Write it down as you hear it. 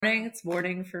It's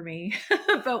morning for me,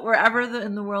 but wherever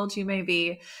in the world you may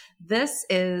be, this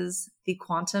is the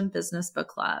Quantum Business Book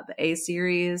Club, a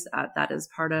series that is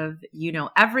part of You Know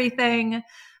Everything,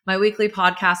 my weekly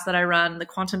podcast that I run. The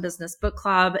Quantum Business Book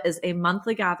Club is a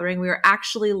monthly gathering. We are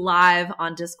actually live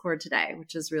on Discord today,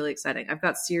 which is really exciting. I've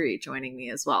got Siri joining me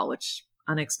as well, which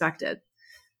unexpected.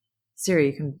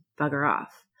 Siri, you can bugger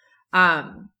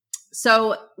off.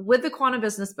 So with the Quantum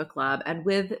Business Book Club and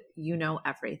with You Know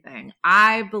Everything,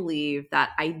 I believe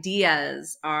that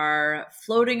ideas are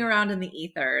floating around in the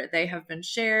ether. They have been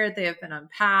shared. They have been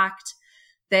unpacked.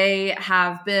 They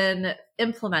have been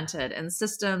implemented in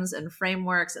systems and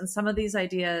frameworks. And some of these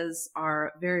ideas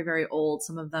are very, very old.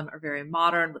 Some of them are very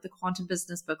modern. What the Quantum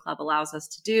Business Book Club allows us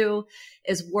to do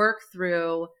is work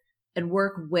through and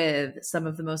work with some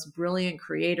of the most brilliant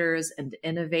creators and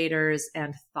innovators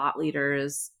and thought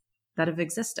leaders that have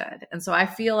existed. And so I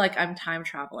feel like I'm time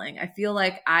traveling. I feel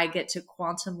like I get to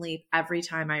quantum leap every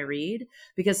time I read,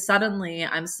 because suddenly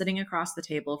I'm sitting across the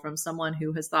table from someone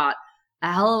who has thought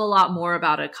a hell of a lot more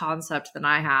about a concept than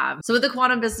I have. So with the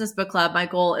Quantum Business Book Club, my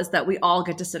goal is that we all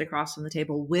get to sit across from the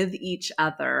table with each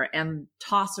other and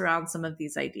toss around some of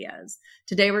these ideas.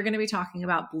 Today, we're going to be talking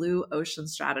about Blue Ocean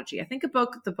Strategy. I think the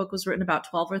book was written about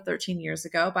 12 or 13 years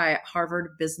ago by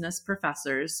Harvard business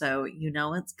professors. So you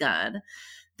know it's good.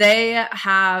 They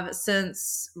have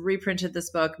since reprinted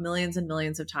this book millions and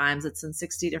millions of times. It's in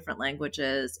 60 different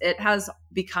languages. It has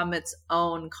become its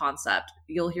own concept.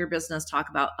 You'll hear business talk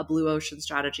about a blue ocean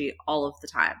strategy all of the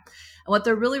time. And what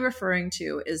they're really referring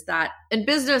to is that in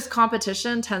business,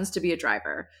 competition tends to be a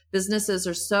driver. Businesses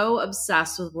are so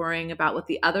obsessed with worrying about what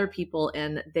the other people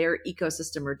in their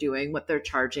ecosystem are doing, what they're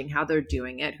charging, how they're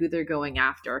doing it, who they're going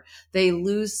after. They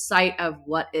lose sight of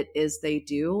what it is they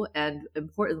do and,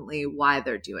 importantly, why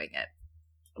they're doing it.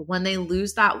 When they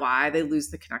lose that why, they lose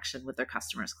the connection with their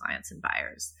customers, clients, and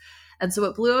buyers. And so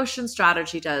what Blue Ocean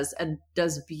Strategy does, and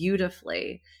does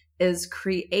beautifully, is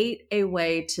create a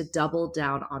way to double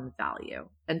down on value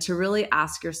and to really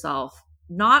ask yourself,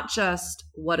 not just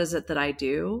what is it that I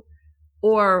do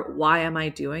or why am I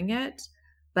doing it,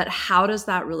 but how does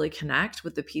that really connect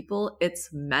with the people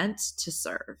it's meant to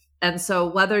serve? And so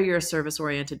whether you're a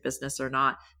service-oriented business or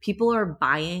not, people are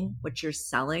buying what you're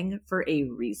selling for a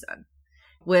reason.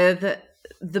 With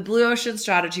the Blue Ocean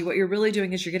Strategy, what you're really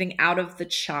doing is you're getting out of the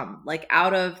chum, like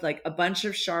out of like a bunch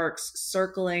of sharks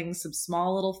circling some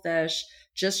small little fish,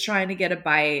 just trying to get a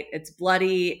bite. It's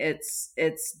bloody, it's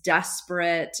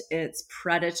desperate, it's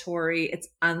predatory, it's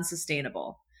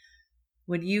unsustainable.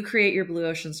 When you create your Blue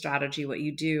Ocean Strategy, what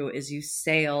you do is you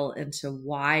sail into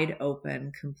wide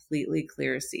open, completely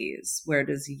clear seas where it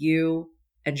is you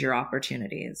and your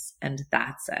opportunities, and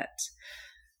that's it.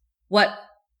 What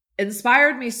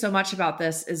inspired me so much about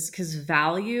this is because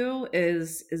value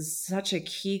is such a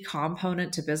key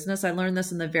component to business. I learned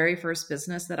this in the very first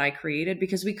business that I created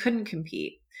because we couldn't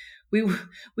compete.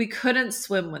 We couldn't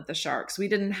swim with the sharks. We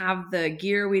didn't have the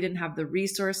gear. We didn't have the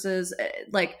resources.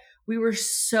 Like, we were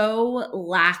so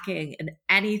lacking in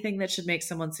anything that should make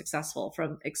someone successful,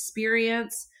 from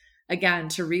experience, again,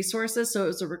 to resources. So it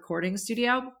was a recording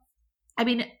studio. I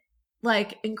mean,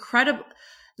 like, incredible.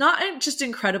 Not just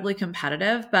incredibly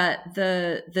competitive, but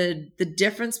the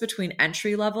difference between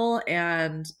entry level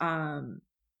and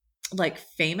like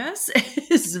famous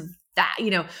is that,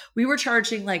 we were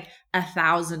charging like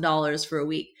 $1,000 for a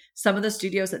week. Some of the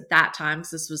studios at that time,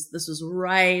 because this was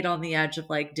right on the edge of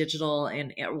like digital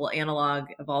and analog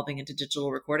evolving into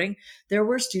digital recording, there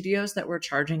were studios that were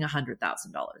charging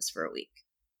 $100,000 for a week.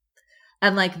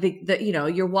 And like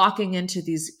you're walking into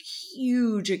these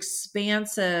huge,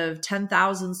 expansive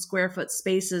 10,000 square foot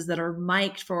spaces that are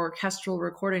mic'd for orchestral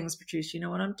recordings. Patrice, you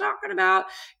know what I'm talking about?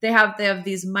 They have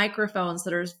these microphones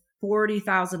that are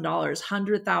 $40,000,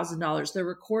 $100,000. They're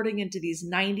recording into these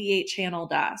 98 channel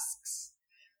desks.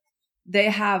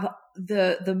 They have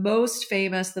the most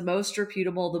famous, the most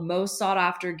reputable, the most sought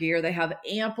after gear. They have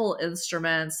ample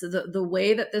instruments. The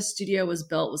way that this studio was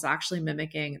built was actually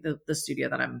mimicking the studio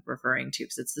that I'm referring to,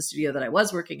 because it's the studio that I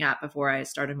was working at before I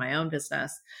started my own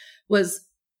business, was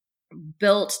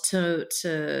built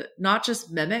to not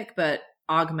just mimic, but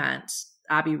augment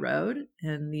Abbey Road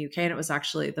in the UK. And it was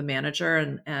actually the manager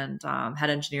and head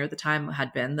engineer at the time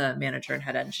had been the manager and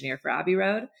head engineer for Abbey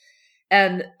Road.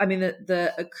 And I mean,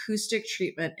 the acoustic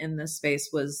treatment in this space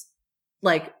was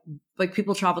like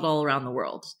people traveled all around the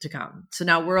world to come. So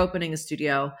now we're opening a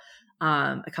studio,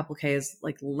 a couple Ks,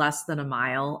 like less than a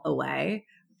mile away,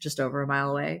 just over a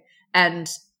mile away. And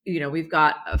we've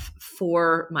got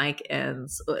 4 mic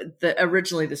ends.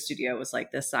 Originally the studio was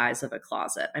like the size of a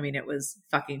closet. I mean, it was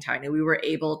fucking tiny. We were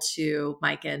able to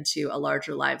mic into a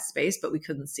larger live space, but we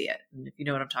couldn't see it. And if you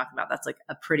know what I'm talking about, that's like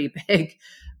a pretty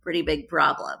big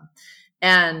problem.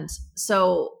 And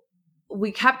so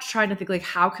we kept trying to think like,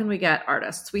 how can we get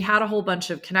artists? We had a whole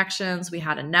bunch of connections. We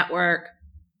had a network.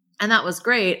 And that was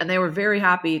great. And they were very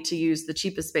happy to use the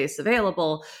cheapest space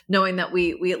available, knowing that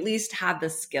we at least had the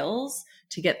skills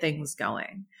to get things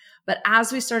going. But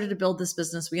as we started to build this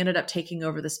business, we ended up taking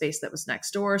over the space that was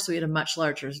next door. So we had a much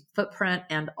larger footprint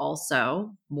and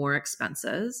also more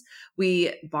expenses.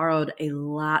 We borrowed a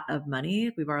lot of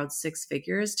money. We borrowed 6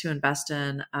 figures to invest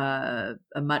in a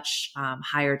much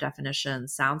higher definition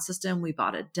sound system. We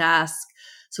bought a desk.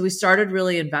 So we started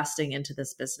really investing into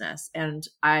this business, and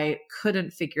I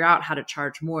couldn't figure out how to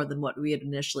charge more than what we had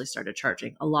initially started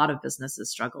charging. A lot of businesses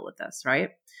struggle with this, right?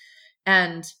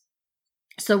 And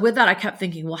so with that, I kept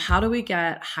thinking, well, how do we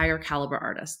get higher caliber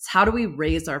artists? How do we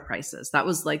raise our prices? That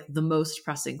was like the most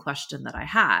pressing question that I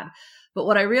had. But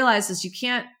what I realized is you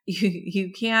can't,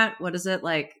 what is it,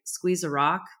 like squeeze a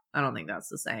rock? I don't think that's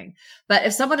the saying. But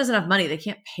if someone doesn't have money, they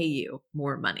can't pay you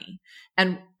more money.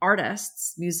 And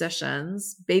artists,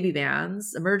 musicians, baby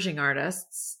bands, emerging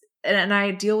artists, and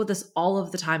I deal with this all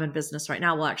of the time in business right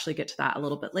now. We'll actually get to that a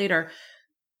little bit later.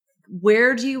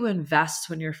 Where do you invest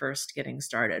when you're first getting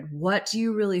started? What do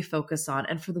you really focus on?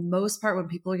 And for the most part, when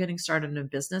people are getting started in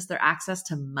business, their access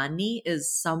to money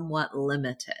is somewhat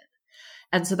limited.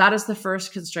 And so that is the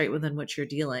first constraint within which you're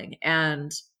dealing.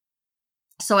 And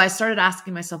so I started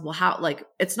asking myself, well, how, like,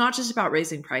 it's not just about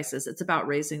raising prices. It's about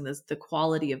raising the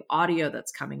quality of audio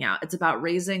that's coming out. It's about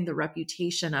raising the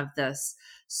reputation of this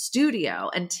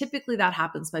studio. And typically that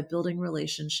happens by building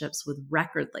relationships with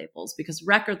record labels, because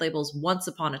record labels once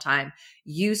upon a time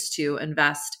used to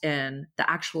invest in the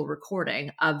actual recording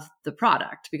of the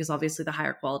product, because obviously the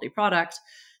higher quality product,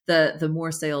 the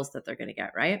more sales that they're going to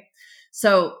get, right?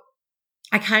 So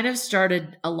I kind of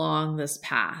started along this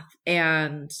path,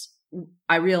 and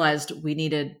I realized we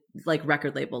needed like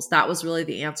record labels. That was really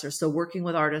the answer. So working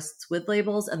with artists with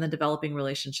labels and then developing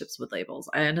relationships with labels.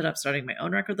 I ended up starting my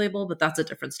own record label, but that's a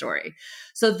different story.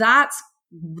 So that's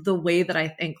the way that I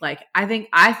think,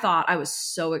 I thought I was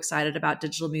so excited about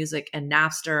digital music and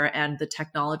Napster and the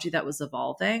technology that was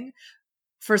evolving.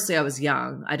 Firstly, I was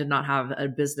young. I did not have a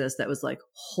business that was like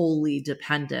wholly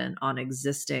dependent on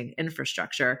existing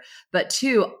infrastructure. But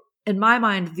 2, in my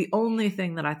mind, the only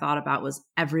thing that I thought about was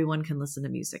everyone can listen to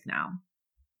music now.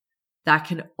 That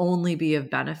can only be of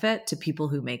benefit to people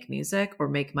who make music or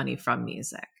make money from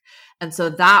music. And so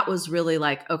that was really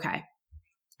like, okay.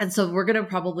 And so we're going to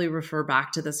probably refer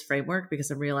back to this framework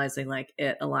because I'm realizing like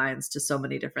it aligns to so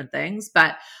many different things.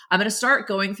 But I'm going to start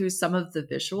going through some of the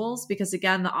visuals because,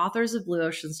 again, the authors of Blue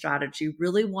Ocean Strategy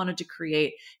really wanted to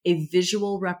create a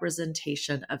visual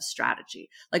representation of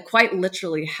strategy. Like quite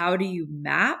literally, how do you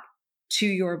map to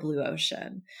your blue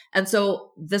ocean? And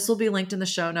so this will be linked in the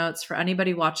show notes for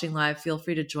anybody watching live. Feel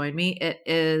free to join me. It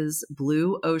is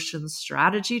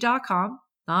blueoceanstrategy.com.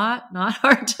 Not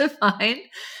hard to find.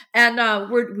 And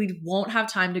we won't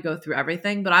have time to go through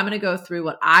everything, but I'm going to go through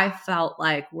what I felt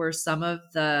like were some of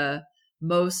the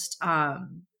most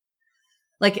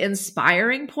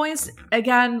inspiring points.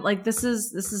 Again, like this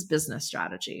is business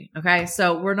strategy. Okay.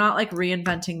 So we're not like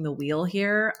reinventing the wheel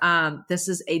here. This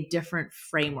is a different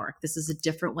framework. This is a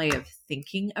different way of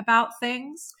thinking about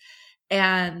things.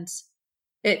 And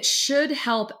it should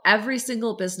help every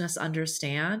single business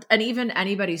understand, and even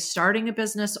anybody starting a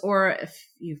business, or if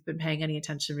you've been paying any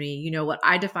attention to me, you know what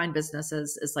I define business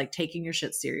as is like taking your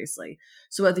shit seriously.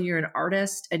 So whether you're an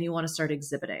artist and you want to start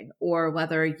exhibiting, or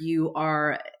whether you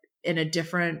are in a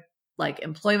different like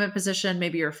employment position,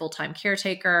 maybe you're a full-time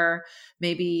caretaker,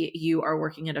 maybe you are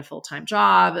working at a full-time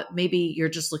job, maybe you're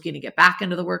just looking to get back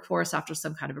into the workforce after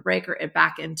some kind of a break or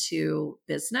back into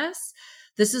business.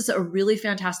 This is a really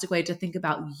fantastic way to think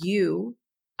about you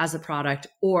as a product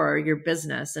or your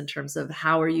business in terms of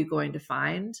how are you going to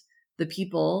find the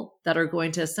people that are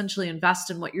going to essentially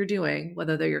invest in what you're doing,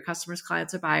 whether they're your customers,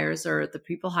 clients, or buyers, or the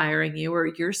people hiring you, or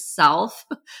yourself,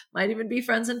 might even be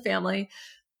friends and family,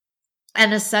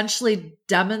 and essentially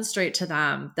demonstrate to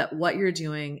them that what you're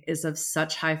doing is of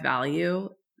such high value,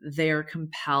 they're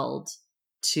compelled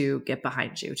to get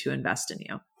behind you, to invest in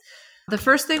you. The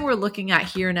first thing we're looking at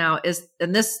here now is,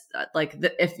 and this,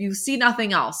 if you see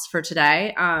nothing else for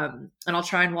today, and I'll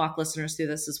try and walk listeners through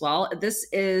this as well. This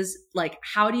is like,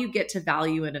 how do you get to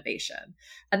value innovation?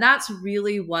 And that's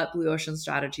really what Blue Ocean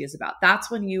Strategy is about. That's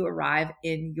when you arrive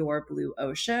in your blue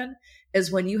ocean,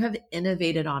 is when you have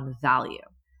innovated on value.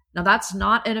 Now, that's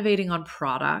not innovating on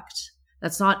product.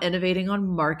 That's not innovating on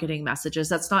marketing messages.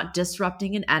 That's not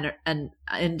disrupting an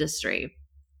industry.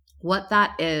 What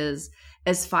that is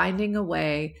finding a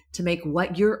way to make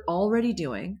what you're already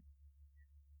doing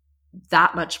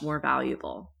that much more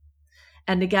valuable.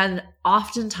 And again,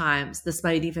 oftentimes this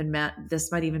might even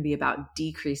be about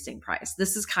decreasing price.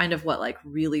 This is kind of what like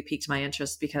really piqued my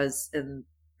interest, because in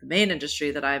the main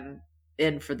industry that I'm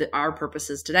in for our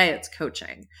purposes today, it's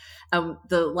coaching.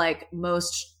 The like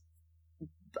most,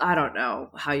 I don't know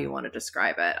how you want to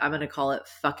describe it. I'm going to call it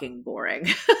fucking boring.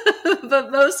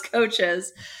 But most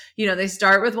coaches, they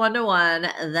start with one-to-one,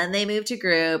 then they move to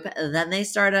group, then they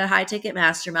start a high ticket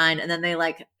mastermind, and then they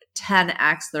like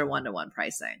 10x their one-to-one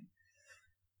pricing.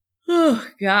 Oh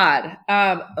God.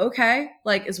 Okay.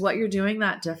 Like, is what you're doing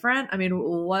that different? I mean,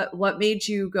 what made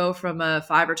you go from a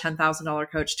 $5,000 or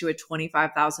 $10,000 coach to a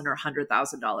 $25,000 or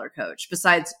 $100,000 coach,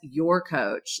 besides your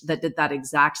coach that did that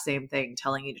exact same thing,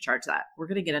 telling you to charge that? We're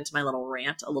going to get into my little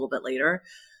rant a little bit later.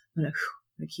 I'm going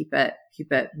to keep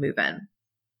it moving.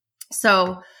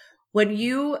 So when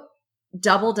you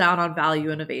double down on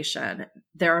value innovation,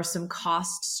 there are some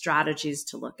cost strategies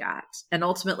to look at. And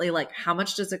ultimately, like, how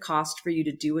much does it cost for you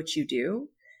to do what you do?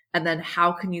 And then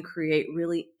how can you create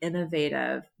really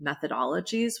innovative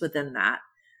methodologies within that?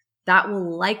 That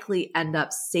will likely end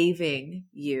up saving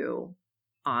you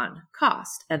on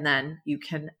cost. And then you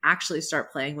can actually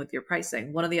start playing with your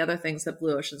pricing. One of the other things that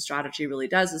Blue Ocean Strategy really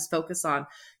does is focus on,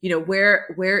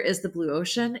 where is the blue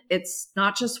ocean? It's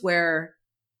not just where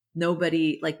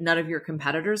none of your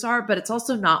competitors are, but it's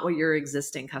also not what your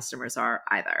existing customers are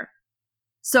either.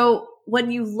 So when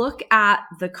you look at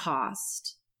the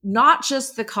cost, not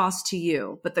just the cost to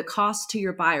you, but the cost to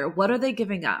your buyer, what are they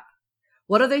giving up?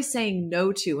 What are they saying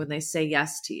no to when they say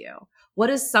yes to you? What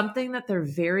is something that they're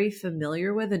very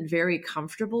familiar with and very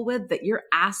comfortable with that you're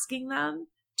asking them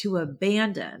to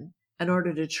abandon in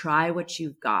order to try what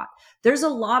you've got? There's a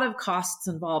lot of costs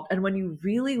involved. And when you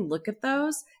really look at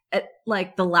those,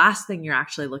 like the last thing you're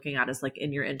actually looking at is like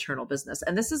in your internal business.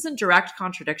 And this is in direct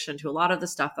contradiction to a lot of the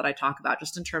stuff that I talk about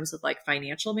just in terms of like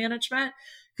financial management,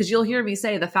 because you'll hear me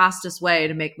say the fastest way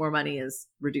to make more money is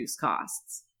reduce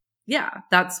costs. Yeah,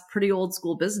 that's pretty old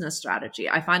school business strategy.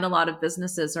 I find a lot of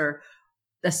businesses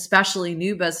especially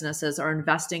new businesses are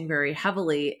investing very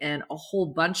heavily in a whole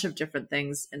bunch of different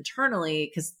things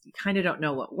internally because you kind of don't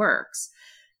know what works.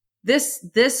 This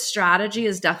strategy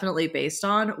is definitely based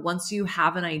on once you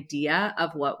have an idea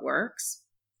of what works,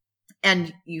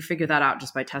 and you figure that out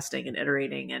just by testing and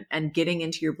iterating and getting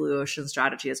into your blue ocean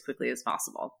strategy as quickly as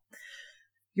possible.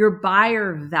 Your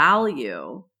buyer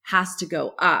value has to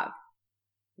go up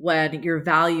when your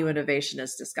value innovation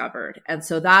is discovered. And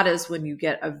so that is when you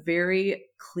get a very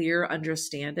clear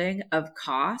understanding of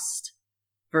cost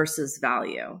versus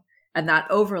value. And that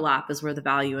overlap is where the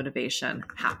value innovation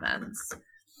happens.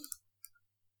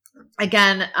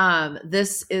 Again,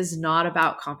 this is not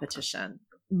about competition.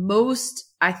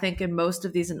 I think in most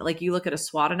of these, like you look at a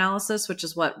SWOT analysis, which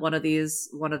is what one of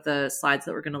the slides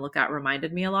that we're going to look at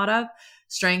reminded me a lot of: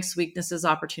 strengths, weaknesses,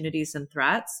 opportunities, and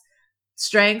threats.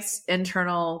 Strengths,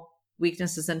 internal;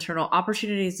 weaknesses, internal;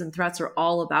 opportunities and threats are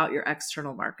all about your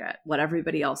external market, what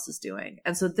everybody else is doing.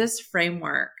 And so this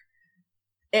framework,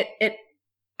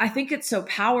 I think it's so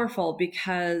powerful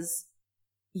because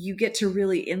you get to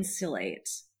really insulate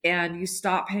and you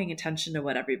stop paying attention to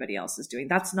what everybody else is doing.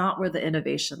 That's not where the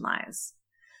innovation lies.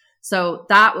 So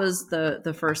that was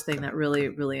the first thing that really,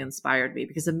 really inspired me,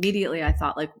 because immediately I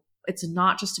thought, like, it's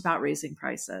not just about raising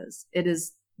prices. It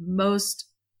is most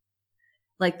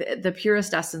like the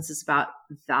purest essence is about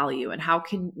value, and how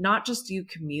can not just you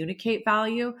communicate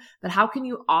value, but how can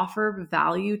you offer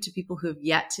value to people who have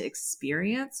yet to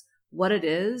experience what it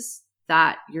is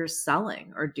that you're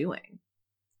selling or doing.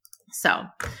 So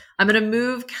I'm going to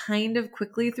move kind of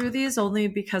quickly through these only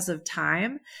because of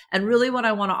time. And really what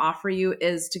I want to offer you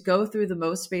is to go through the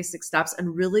most basic steps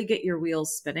and really get your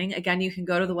wheels spinning. Again, you can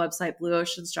go to the website,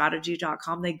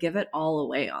 blueoceanstrategy.com. They give it all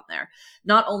away on there.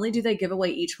 Not only do they give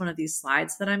away each one of these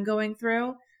slides that I'm going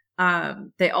through,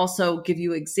 they also give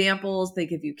you examples. They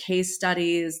give you case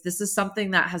studies. This is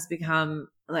something that has become,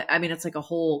 it's like a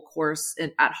whole course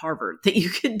at Harvard that you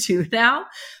can do now.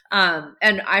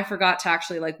 And I forgot to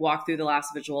actually walk through the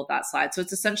last visual of that slide. So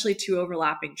it's essentially two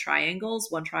overlapping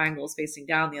triangles. One triangle is facing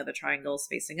down, the other triangle is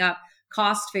facing up.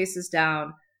 Cost faces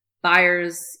down,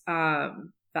 buyer's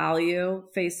value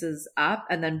faces up,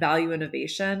 and then value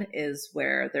innovation is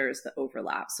where there's the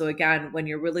overlap. So again, when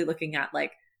you're really looking at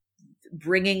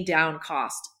bringing down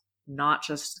cost, not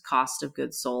just cost of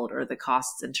goods sold or the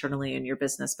costs internally in your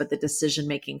business, but the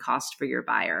decision-making cost for your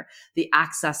buyer, the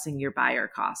accessing your buyer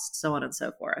cost, so on and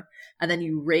so forth. And then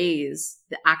you raise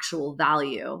the actual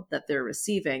value that they're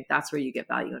receiving. That's where you get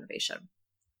value innovation.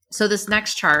 So this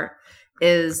next chart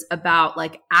is about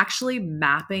like actually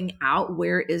mapping out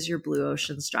where is your blue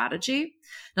ocean strategy.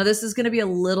 Now, this is going to be a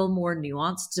little more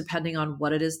nuanced depending on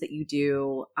what it is that you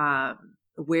do,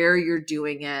 where you're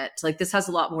doing it. Like this has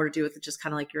a lot more to do with just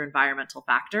kind of like your environmental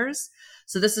factors.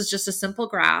 So this is just a simple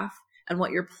graph. And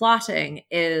what you're plotting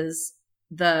is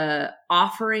the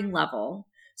offering level.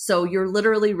 So you're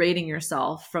literally rating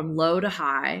yourself from low to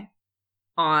high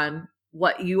on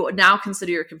what you now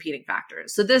consider your competing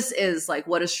factors. So this is like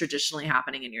what is traditionally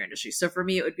happening in your industry. So for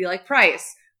me, it would be like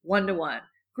price, 1-to-1,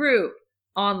 group,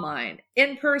 online,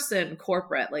 in person,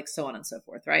 corporate, like so on and so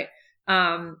forth, right?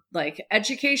 Like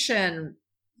education,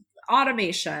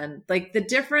 automation, like the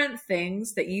different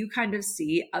things that you kind of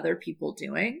see other people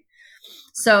doing.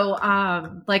 So,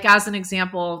 like as an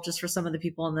example, just for some of the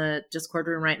people in the Discord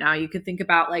room right now, you could think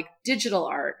about like digital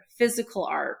art, physical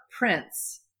art,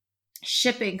 prints,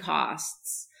 shipping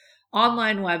costs,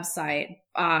 online website,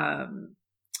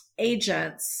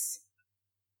 agents.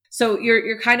 So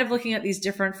you're kind of looking at these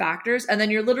different factors, and then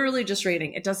you're literally just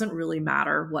rating. It doesn't really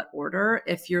matter what order.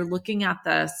 If you're looking at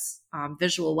this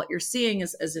visual, what you're seeing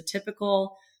is a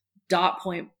typical dot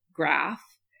point graph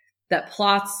that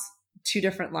plots two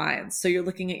different lines. So you're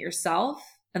looking at yourself,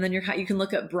 and then you can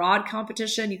look at broad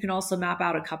competition. You can also map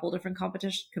out a couple different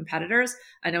competitors.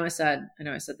 I know I said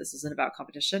this isn't about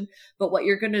competition, but what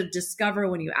you're going to discover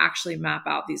when you actually map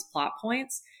out these plot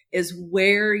points is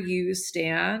where you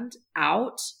stand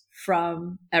out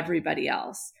from everybody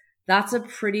else. That's a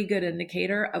pretty good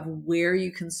indicator of where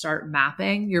you can start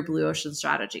mapping your blue ocean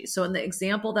strategy. So in the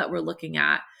example that we're looking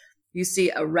at, you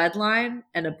see a red line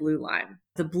and a blue line.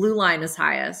 The blue line is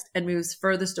highest and moves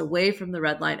furthest away from the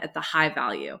red line at the high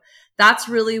value. That's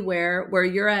really where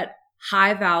you're at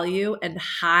high value and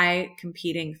high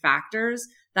competing factors.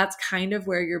 That's kind of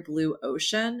where your blue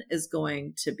ocean is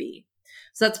going to be.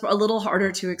 So that's a little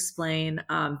harder to explain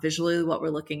visually what we're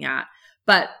looking at.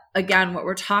 But again, what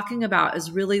we're talking about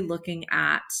is really looking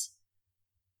at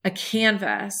a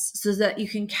canvas so that you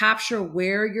can capture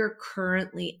where you're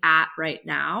currently at right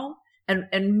now.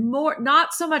 And more,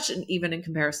 not so much even in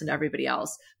comparison to everybody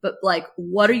else, but like,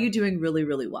 what are you doing really,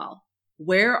 really well?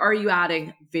 Where are you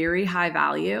adding very high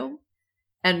value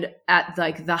and at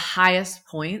like the highest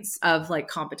points of like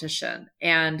competition?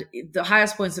 And the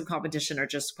highest points of competition are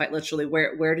just quite literally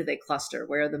where do they cluster?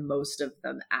 Where are the most of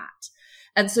them at?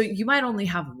 And so you might only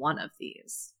have one of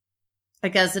these.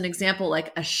 Like as an example, like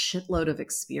a shitload of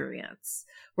experience.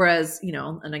 Whereas,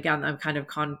 and again, I'm kind of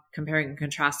comparing and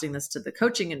contrasting this to the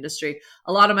coaching industry.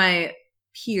 A lot of my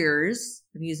peers,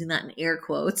 I'm using that in air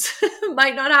quotes,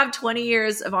 might not have 20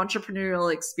 years of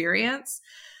entrepreneurial experience,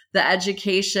 the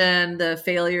education, the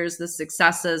failures, the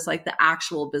successes, like the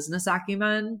actual business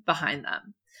acumen behind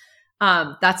them.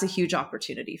 That's a huge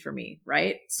opportunity for me,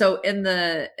 right? So in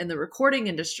the recording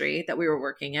industry that we were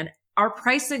working in, our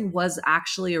pricing was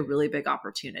actually a really big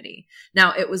opportunity.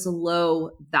 Now, it was a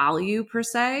low value per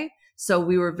se, so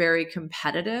we were very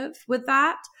competitive with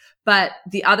that. But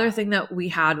the other thing that we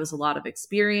had was a lot of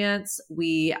experience.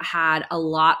 We had a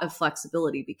lot of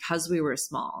flexibility because we were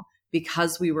small,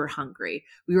 because we were hungry.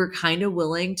 We were kind of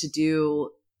willing to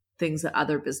do things that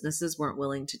other businesses weren't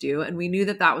willing to do. And we knew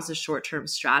that that was a short-term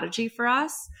strategy for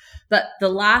us. But the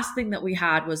last thing that we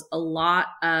had was a lot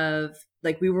of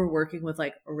like, we were working with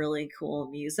like really cool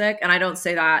music. And I don't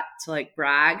say that to like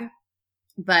brag,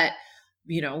 but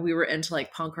we were into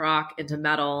like punk rock, into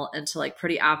metal, into like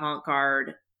pretty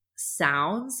avant-garde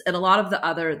sounds. And a lot of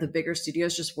the bigger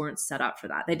studios just weren't set up for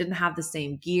that. They didn't have the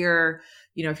same gear.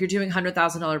 If you're doing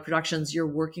 $100,000 productions, you're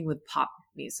working with pop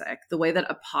music. The way that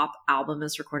a pop album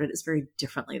is recorded is very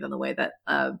differently than the way that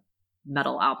a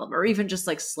metal album, or even just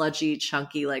like sludgy,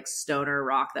 chunky, like stoner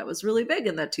rock that was really big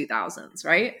in the 2000s,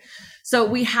 right? So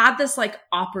we had this like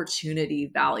opportunity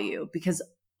value because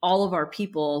all of our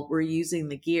people were using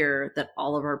the gear that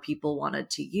all of our people wanted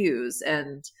to use.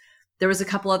 And there was a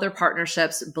couple other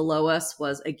partnerships. Below us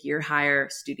was a gear hire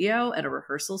studio and a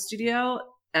rehearsal studio.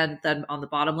 And then on the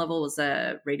bottom level was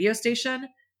a radio station.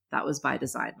 That was by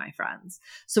design, my friends.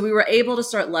 So we were able to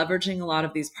start leveraging a lot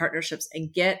of these partnerships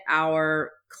and get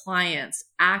our clients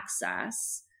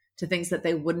access to things that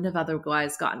they wouldn't have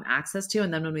otherwise gotten access to.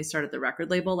 And then when we started the record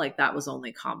label, like that was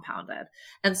only compounded.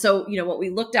 And so, what we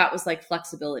looked at was like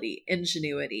flexibility,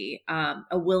 ingenuity,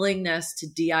 a willingness to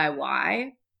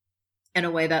DIY in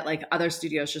a way that like other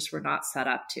studios just were not set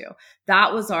up to.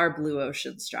 That was our blue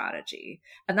ocean strategy.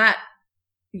 And that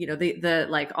the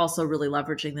like also really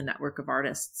leveraging the network of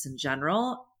artists in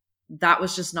general. That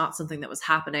was just not something that was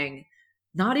happening,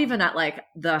 not even at like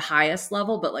the highest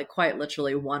level, but like quite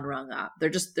literally one rung up.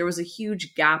 There was a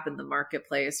huge gap in the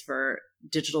marketplace for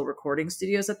digital recording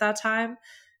studios at that time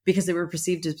because they were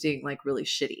perceived as being like really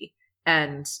shitty.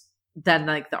 And then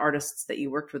like the artists that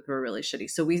you worked with were really shitty.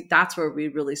 So that's where we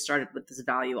really started with this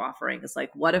value offering, is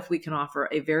like, what if we can offer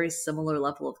a very similar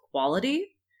level of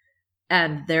quality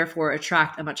and therefore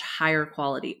attract a much higher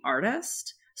quality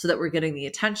artist, so that we're getting the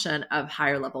attention of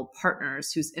higher level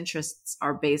partners whose interests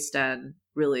are based on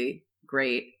really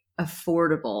great,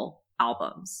 affordable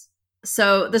albums.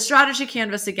 So the strategy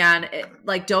canvas, again,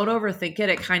 don't overthink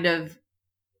it.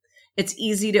 It's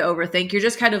easy to overthink. You're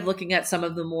just kind of looking at some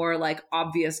of the more like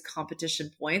obvious competition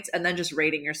points and then just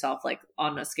rating yourself like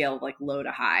on a scale of like low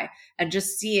to high and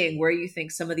just seeing where you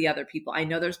think some of the other people, I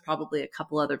know there's probably a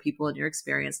couple other people in your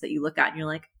experience that you look at and you're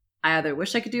like, I either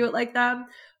wish I could do it like them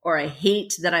or I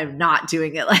hate that I'm not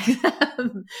doing it like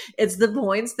them. It's the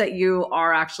points that you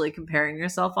are actually comparing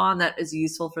yourself on that is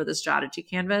useful for the strategy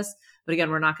canvas. But again,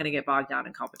 we're not going to get bogged down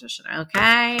in competition.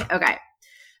 Okay.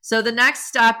 So the next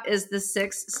step is the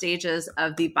 6 stages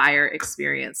of the buyer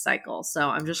experience cycle. So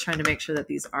I'm just trying to make sure that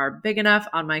these are big enough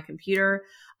on my computer.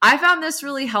 I found this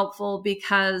really helpful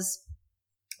because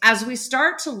as we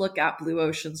start to look at blue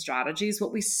ocean strategies,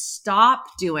 what we stop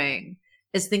doing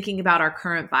is thinking about our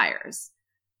current buyers.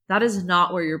 That is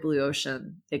not where your blue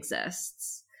ocean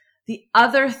exists. The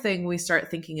other thing we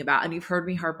start thinking about, and you've heard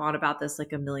me harp on about this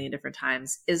like a million different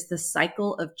times, is the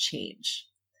cycle of change.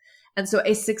 And so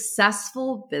a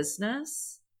successful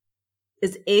business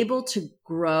is able to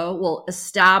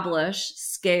establish,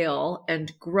 scale,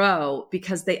 and grow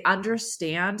because they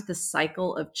understand the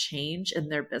cycle of change in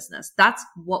their business. That's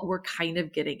what we're kind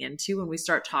of getting into when we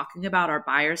start talking about our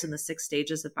buyers in the 6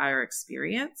 stages of buyer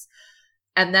experience.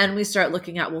 And then we start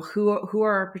looking at, who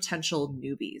are our potential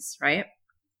newbies, right?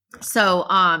 So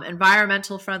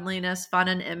environmental friendliness, fun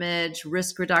and image,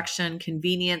 risk reduction,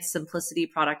 convenience, simplicity,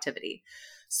 productivity.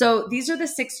 So these are the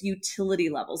 6 utility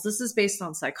levels. This is based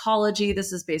on psychology.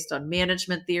 This is based on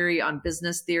management theory, on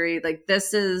business theory. Like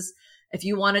this is, if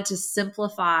you wanted to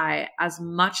simplify as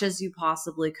much as you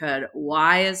possibly could,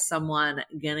 why is someone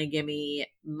going to give me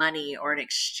money or an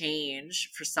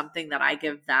exchange for something that I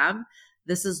give them?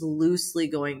 This is loosely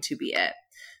going to be it.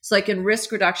 So like in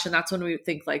risk reduction, that's when we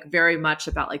think like very much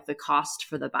about like the cost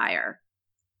for the buyer.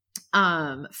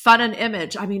 Fun and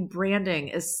image. I mean, branding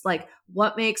is like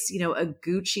what makes, a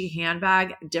Gucci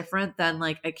handbag different than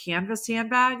like a canvas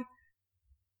handbag?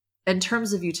 In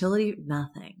terms of utility,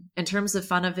 nothing. In terms of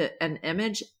fun of it and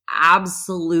image,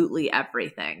 absolutely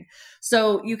everything.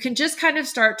 So you can just kind of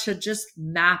start to just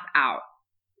map out.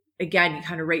 Again, you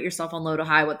kind of rate yourself on low to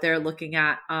high. What they're looking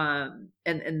at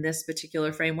in this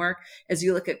particular framework is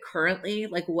you look at currently,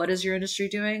 like what is your industry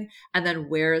doing? And then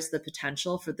where is the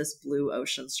potential for this blue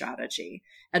ocean strategy?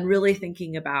 And really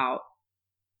thinking about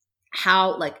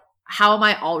how am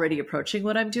I already approaching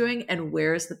what I'm doing? And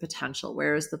where is the potential?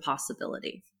 Where is the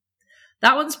possibility?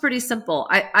 That one's pretty simple.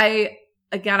 I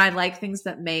like things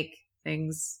that make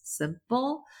things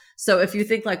simple. So if you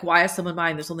think like, why is someone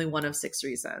buying? There's only one of 6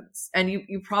 reasons. And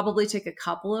you probably take a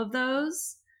couple of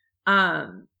those.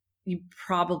 You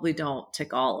probably don't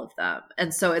tick all of them.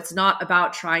 And so it's not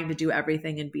about trying to do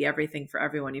everything and be everything for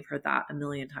everyone. You've heard that a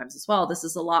million times as well. This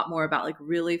is a lot more about like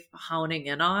really honing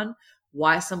in on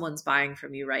why someone's buying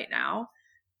from you right now.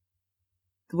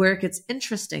 Where it gets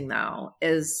interesting though,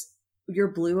 is your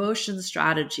blue ocean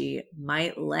strategy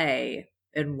might lay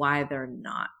in why they're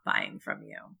not buying from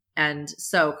you. And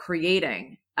so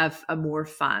creating a more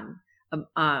fun,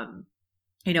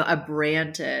 a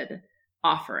branded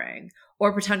offering,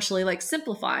 or potentially like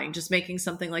simplifying, just making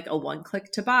something like a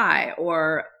 1-click to buy,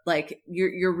 or like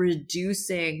you're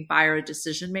reducing buyer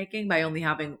decision making by only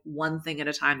having one thing at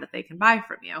a time that they can buy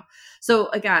from you. So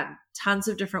again, tons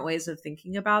of different ways of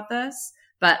thinking about this,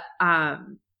 but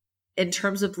in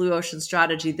terms of blue ocean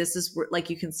strategy, this is where, like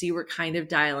you can see, we're kind of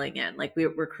dialing in. Like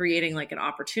we're creating like an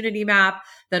opportunity map.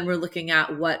 Then we're looking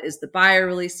at what is the buyer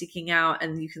really seeking out,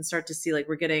 and you can start to see like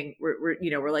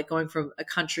we're like going from a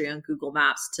country on Google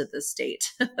Maps to the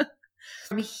state.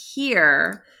 From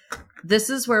here, this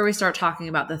is where we start talking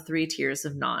about the 3 tiers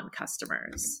of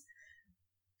non-customers.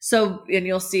 So, and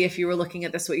you'll see if you were looking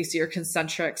at this, what you see are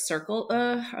concentric circle.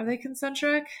 Are they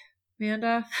concentric,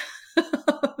 Amanda?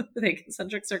 They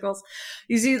concentric circles.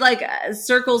 You see like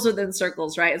circles within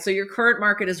circles, right? And so your current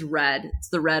market is red. It's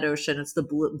the red ocean. It's the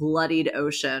bloodied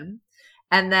ocean.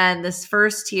 And then this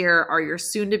first tier are your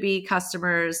soon-to-be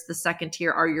customers. The second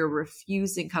tier are your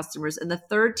refusing customers. And the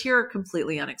third tier are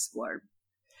completely unexplored.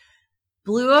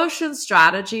 Blue Ocean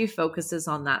strategy focuses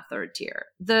on that third tier.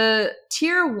 The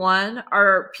tier one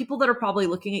are people that are probably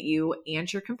looking at you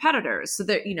and your competitors. So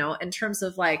that, in terms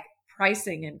of like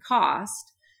pricing and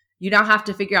cost, you now have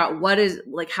to figure out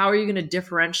how are you going to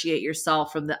differentiate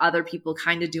yourself from the other people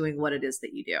kind of doing what it is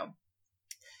that you do.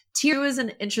 Tier 2 is an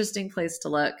interesting place to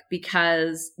look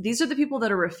because these are the people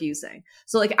that are refusing.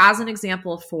 So like as an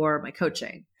example for my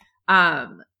coaching,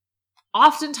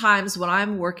 oftentimes when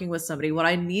I'm working with somebody, what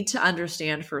I need to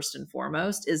understand first and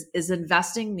foremost is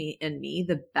investing in me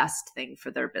the best thing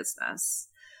for their business.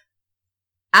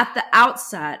 At the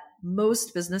outset,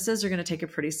 most businesses are going to take a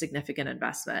pretty significant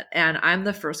investment. And I'm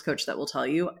the first coach that will tell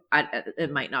you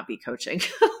it might not be coaching.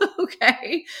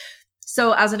 Okay.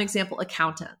 So as an example,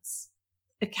 accountants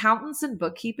and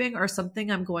bookkeeping are something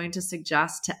I'm going to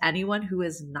suggest to anyone who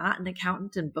is not an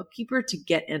accountant and bookkeeper to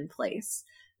get in place.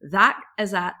 That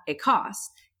is at a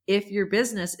cost. If your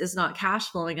business is not cash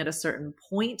flowing at a certain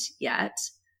point yet,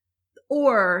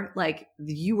 or like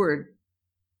you were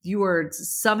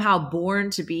somehow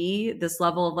born to be this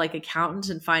level of like accountant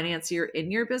and financier in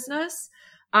your business,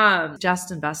 just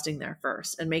investing there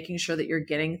first and making sure that you're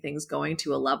getting things going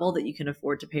to a level that you can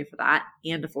afford to pay for that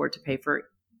and afford to pay for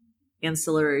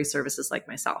ancillary services like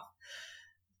myself.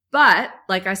 But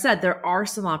like I said, there are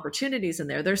some opportunities in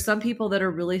there. There's some people that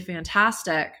are really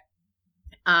fantastic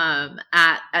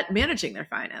at managing their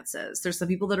finances. There's some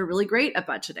people that are really great at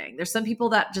budgeting. There's some people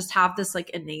that just have this like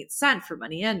innate scent for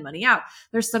money in, money out.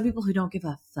 There's some people who don't give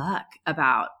a fuck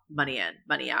about money in,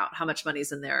 money out, how much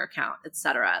money's in their account,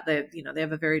 etc. They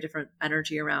have a very different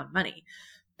energy around money.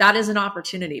 That is an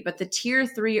opportunity. But the tier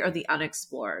 3 are the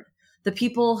unexplored. The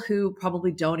people who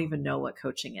probably don't even know what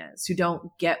coaching is, who don't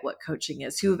get what coaching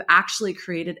is, who have actually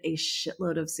created a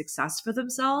shitload of success for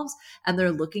themselves, and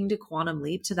they're looking to quantum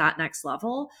leap to that next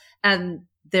level. And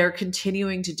they're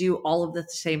continuing to do all of the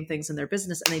same things in their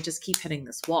business, and they just keep hitting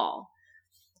this wall.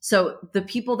 So the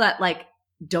people that like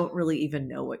don't really even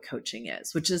know what coaching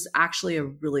is, which is actually a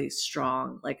really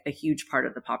strong, like a huge part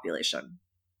of the population.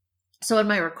 So in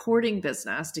my recording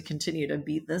business, to continue to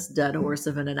beat this dead horse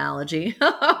of an analogy,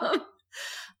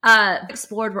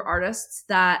 explored were artists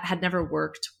that had never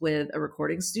worked with a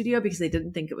recording studio because they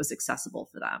didn't think it was accessible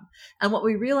for them. And what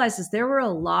we realized is there were a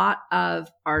lot of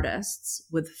artists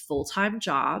with full-time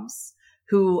jobs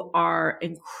who are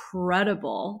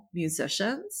incredible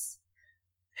musicians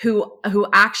who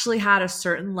actually had a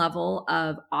certain level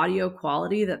of audio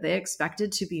quality that they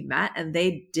expected to be met, and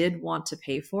they did want to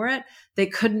pay for it. They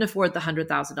couldn't afford the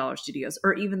 $100,000 studios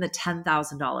or even the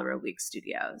 $10,000 a week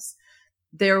studios.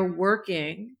 They're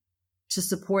working to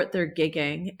support their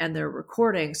gigging and their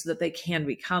recording so that they can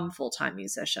become full-time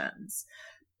musicians.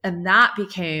 And that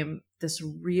became this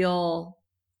real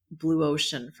blue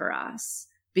ocean for us,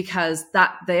 because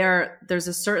there's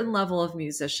a certain level of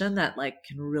musician that like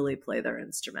can really play their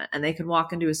instrument and they can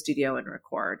walk into a studio and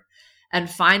record. And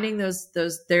finding those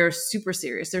they're super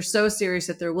serious. They're so serious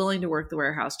that they're willing to work the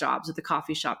warehouse jobs or the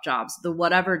coffee shop jobs, the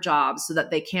whatever jobs, so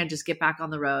that they can just get back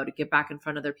on the road, get back in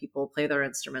front of their people, play their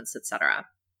instruments, etc.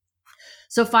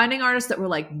 So finding artists that were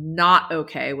like not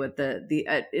okay with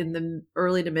the in the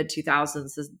early to mid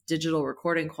 2000s, this digital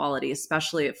recording quality,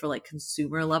 especially for like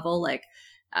consumer level, like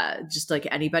just like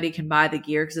anybody can buy the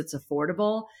gear because it's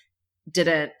affordable,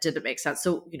 didn't make sense.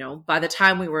 So, by the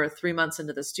time we were 3 months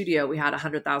into the studio, we had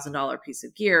 $100,000 piece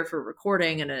of gear for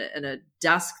recording and a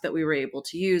desk that we were able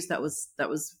to use. That was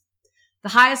the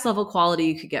highest level quality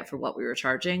you could get for what we were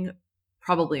charging,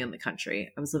 probably in the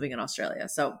country. I was living in Australia.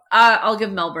 So I'll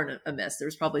give Melbourne a miss.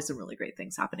 There's probably some really great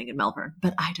things happening in Melbourne,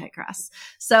 but I digress.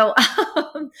 So,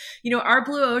 our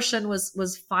blue ocean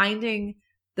was finding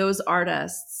those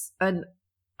artists. And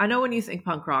I know when you think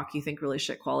punk rock, you think really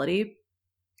shit quality,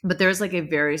 but there's like a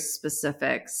very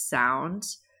specific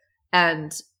sound.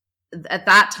 And at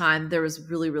that time, there was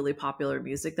really, really popular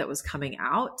music that was coming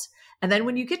out. And then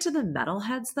when you get to the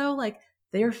metalheads, though, like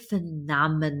they're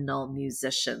phenomenal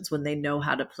musicians when they know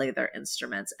how to play their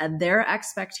instruments. And their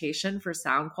expectation for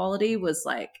sound quality was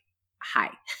like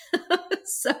high.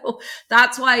 So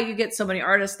that's why you get so many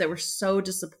artists that were so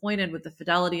disappointed with the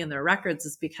fidelity in their records,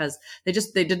 is because they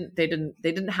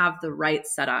didn't have the right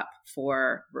setup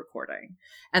for recording.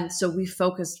 And so we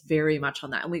focused very much on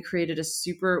that. And we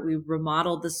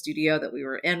remodeled the studio that we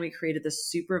were in. We created this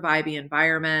super vibey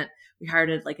environment. We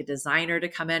hired like a designer to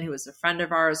come in who was a friend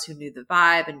of ours who knew the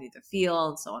vibe and knew the feel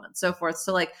and so on and so forth.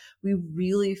 So like we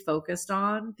really focused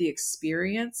on the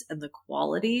experience and the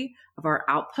quality of our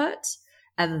output,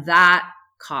 and that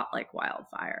caught like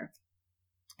wildfire.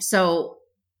 So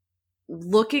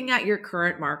looking at your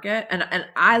current market, and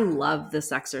I love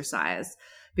this exercise,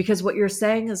 because what you're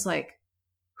saying is like,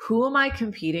 who am I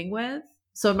competing with?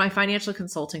 So my financial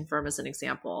consulting firm is an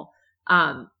example.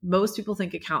 Most people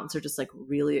think accountants are just like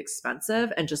really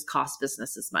expensive and just cost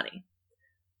businesses money.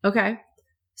 Okay.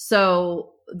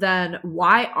 So then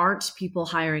why aren't people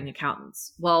hiring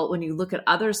accountants? Well, when you look at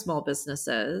other small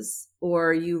businesses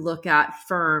or you look at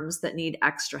firms that need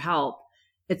extra help,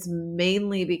 it's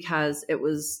mainly because it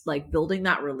was like building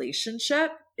that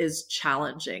relationship is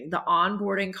challenging. The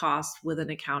onboarding cost with an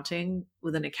accountant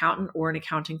or an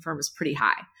accounting firm is pretty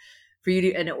high for you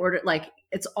to, in order, like,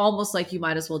 it's almost like you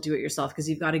might as well do it yourself because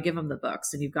you've got to give them the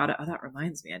books and you've got to, oh, that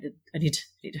reminds me, I need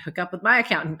to hook up with my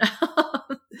accountant.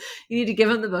 You need to give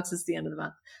them the books. It's the end of the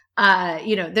month.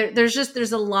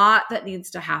 There's a lot that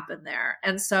needs to happen there.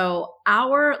 And so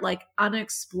our like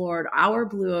unexplored, our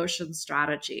blue ocean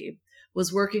strategy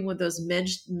was working with those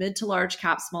mid to large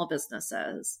cap small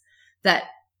businesses that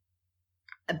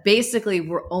basically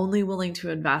were only willing to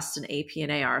invest in AP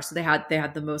and AR. So they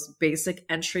had the most basic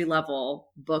entry level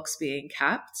books being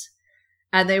kept.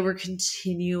 And they were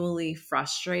continually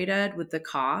frustrated with the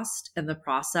cost and the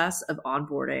process of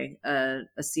onboarding a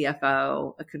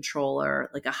CFO, a controller,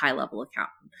 like a high level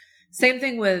accountant. Same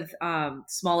thing with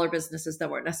smaller businesses that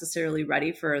weren't necessarily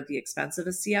ready for the expense of a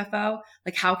CFO.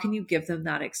 Like, how can you give them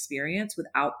that experience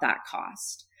without that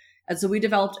cost? And so we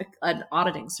developed an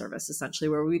auditing service essentially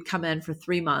where we'd come in for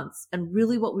 3 months. And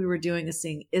really what we were doing is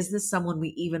seeing, is this someone we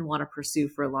even want to pursue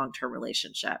for a long-term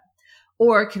relationship?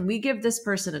 Or can we give this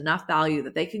person enough value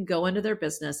that they can go into their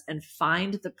business and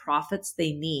find the profits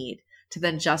they need to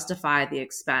then justify the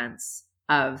expense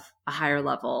of a higher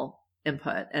level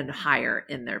input and hire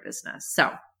in their business?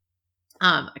 So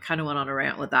I kind of went on a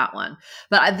rant with that one.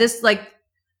 But this, like,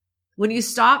 when you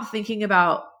stop thinking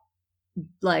about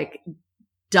like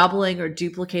doubling or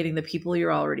duplicating the people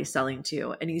you're already selling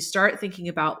to, and you start thinking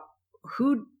about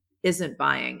who isn't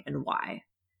buying and why.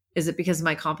 Is it because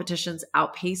my competition's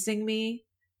outpacing me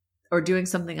or doing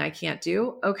something I can't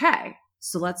do? Okay.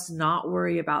 So let's not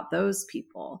worry about those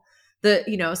people.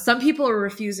 Some people are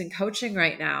refusing coaching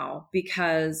right now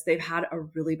because they've had a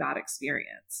really bad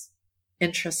experience.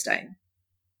 Interesting.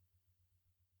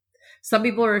 Some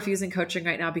people are refusing coaching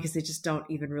right now because they just don't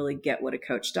even really get what a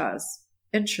coach does.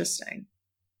 Interesting.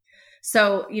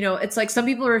 So, it's like some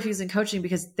people are refusing coaching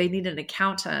because they need an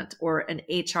accountant or an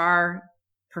HR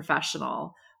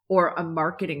professional or a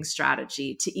marketing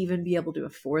strategy to even be able to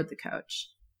afford the coach.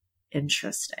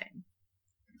 Interesting.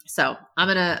 So I'm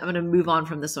gonna move on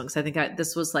from this one because I think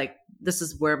this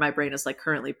is where my brain is like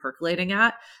currently percolating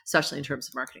at, especially in terms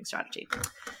of marketing strategy.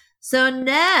 So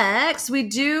next, we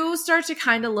do start to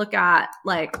kind of look at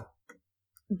like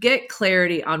get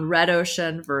clarity on red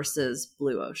ocean versus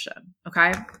blue ocean.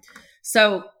 Okay,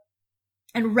 so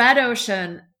in red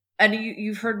ocean. And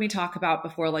you've heard me talk about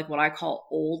before, like what I call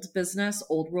old business,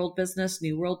 old world business,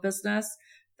 new world business.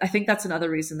 I think that's another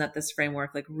reason that this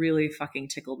framework like really fucking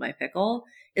tickled my pickle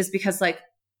is because like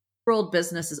world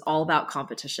business is all about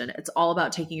competition. It's all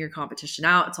about taking your competition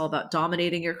out. It's all about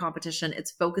dominating your competition. It's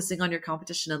focusing on your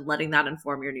competition and letting that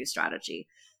inform your new strategy.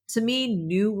 To me,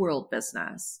 new world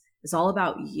business is all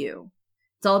about you.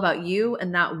 It's all about you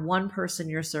and that one person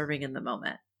you're serving in the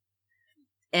moment.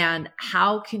 And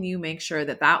how can you make sure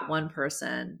that that one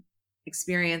person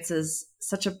experiences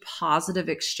such a positive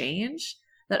exchange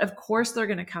that of course they're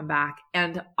going to come back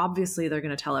and obviously they're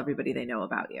going to tell everybody they know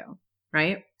about you,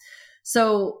 right?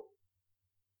 So,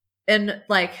 and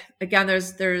like, again,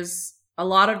 there's a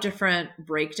lot of different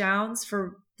breakdowns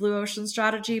for blue ocean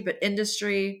strategy, but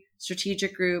industry,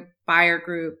 strategic group, buyer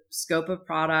group, scope of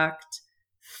product,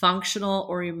 functional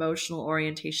or emotional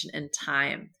orientation, and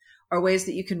time are ways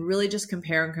that you can really just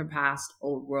compare and contrast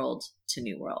old world to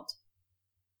new world.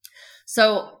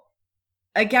 So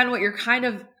again, what you're kind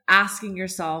of asking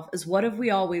yourself is, what have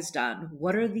we always done?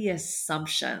 What are the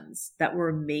assumptions that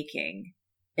we're making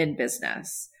in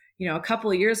business? A couple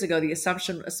of years ago, the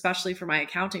assumption, especially for my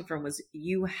accounting firm, was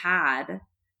you had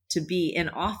to be in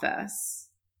office.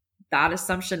 That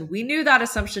assumption, we knew that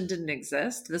assumption didn't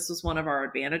exist. This was one of our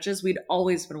advantages. We'd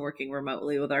always been working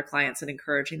remotely with our clients and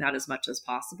encouraging that as much as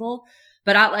possible.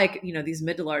 But at like, these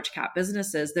mid to large cap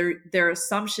businesses, their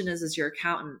assumption is your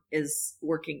accountant is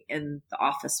working in the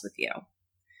office with you.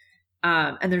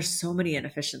 And there's so many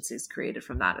inefficiencies created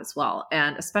from that as well.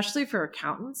 And especially for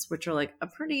accountants, which are like a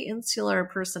pretty insular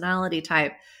personality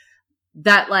type,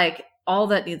 that like all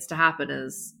that needs to happen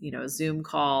is, a Zoom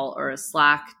call or a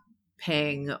Slack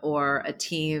ping or a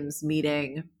Teams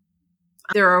meeting.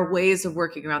 There are ways of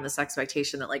working around this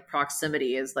expectation that like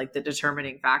proximity is like the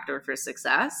determining factor for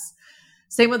success.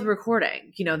 Same with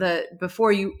recording.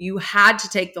 Before you had to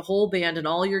take the whole band and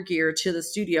all your gear to the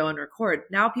studio and record.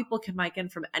 Now people can mic in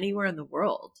from anywhere in the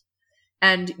world.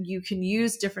 And you can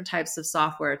use different types of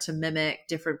software to mimic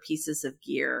different pieces of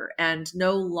gear. And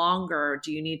no longer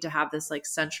do you need to have this like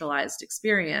centralized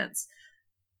experience.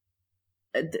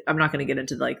 I'm not going to get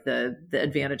into like the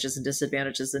advantages and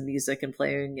disadvantages of music and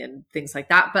playing and things like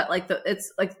that. But like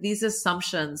it's like these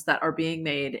assumptions that are being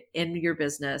made in your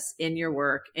business, in your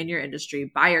work, in your industry,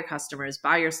 by your customers,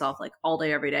 by yourself, like all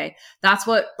day, every day. That's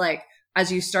what, like,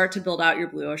 as you start to build out your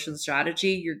blue ocean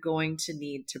strategy, you're going to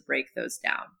need to break those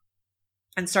down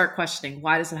and start questioning,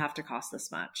 why does it have to cost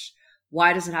this much?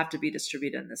 Why does it have to be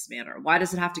distributed in this manner? Why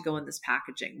does it have to go in this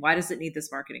packaging? Why does it need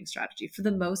this marketing strategy? For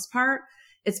the most part,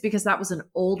 it's because that was an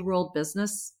old world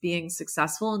business being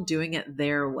successful and doing it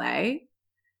their way.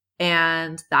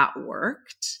 And that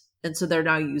worked. And so they're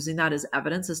now using that as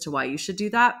evidence as to why you should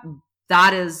do that.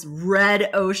 That is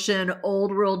red ocean,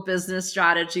 old world business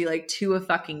strategy, like to a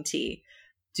fucking T.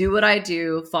 Do what I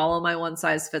do, follow my one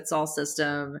size fits all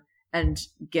system, and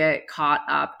get caught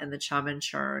up in the chum and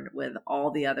churn with all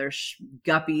the other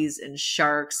guppies and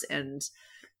sharks and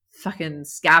fucking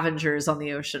scavengers on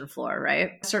the ocean floor,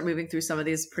 right? I'll start moving through some of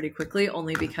these pretty quickly,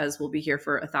 only because we'll be here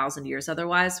for 1,000 years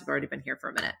otherwise. We've already been here for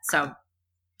a minute. So I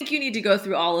think you need to go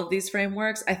through all of these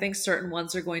frameworks. I think certain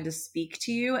ones are going to speak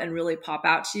to you and really pop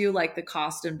out to you, like the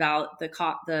cost and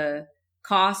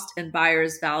cost and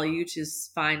buyer's value to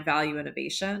find value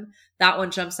innovation. That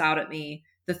one jumps out at me.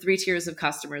 The 3 tiers of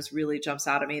customers really jumps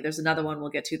out at me. There's another one we'll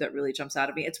get to that really jumps out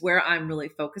at me. It's where I'm really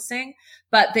focusing,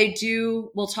 but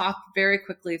we'll talk very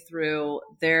quickly through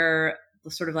their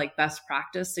sort of like best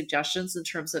practice suggestions in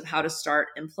terms of how to start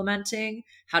implementing,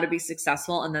 how to be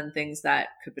successful, and then things that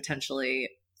could potentially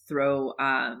throw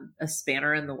a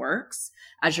spanner in the works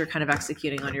as you're kind of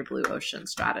executing on your blue ocean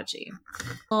strategy.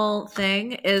 The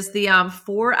thing is the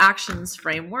 4 actions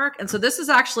framework. And so this is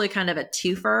actually kind of a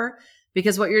twofer,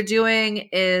 because what you're doing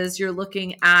is you're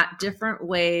looking at different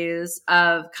ways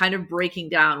of kind of breaking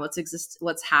down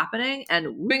what's happening.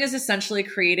 And Wing is essentially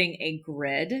creating a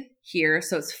grid here.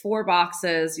 So it's 4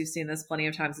 boxes. You've seen this plenty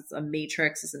of times. It's a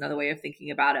matrix is another way of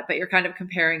thinking about it, but you're kind of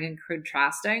comparing and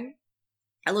contrasting.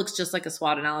 It looks just like a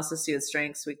SWOT analysis. You have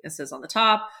strengths, weaknesses on the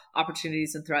top,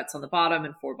 opportunities and threats on the bottom,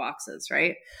 and 4 boxes,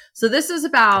 right? So this is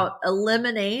about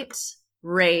eliminate,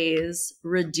 raise,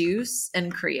 reduce, and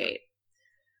create.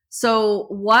 So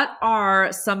what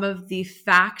are some of the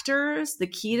factors, the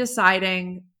key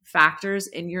deciding factors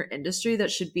in your industry that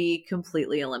should be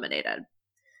completely eliminated?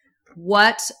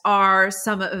 What are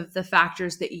some of the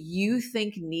factors that you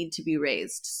think need to be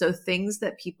raised? So things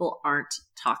that people aren't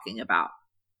talking about.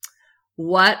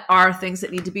 What are things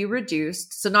that need to be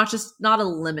reduced? So not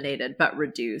eliminated, but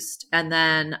reduced. And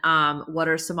then what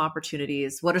are some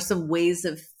opportunities? What are some ways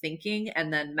of thinking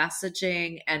and then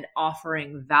messaging and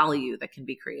offering value that can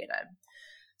be created?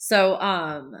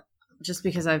 So just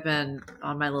because I've been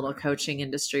on my little coaching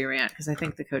industry rant, because I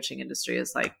think the coaching industry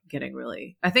is like getting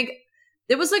really, I think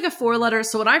it was like a 4-letter.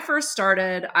 So when I first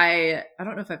started, I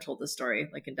don't know if I've told this story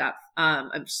like in depth.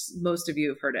 Most of you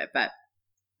have heard it, but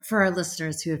for our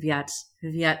listeners who have yet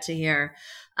to hear,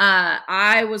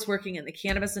 I was working in the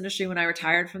cannabis industry when I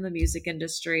retired from the music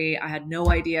industry. I had no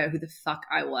idea who the fuck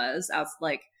I was.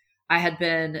 I had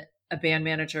been a band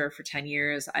manager for 10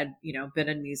 years. I'd, been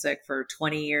in music for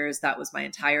 20 years. That was my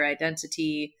entire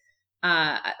identity.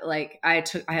 I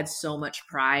had so much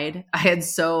pride. I had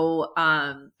so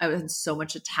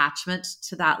much attachment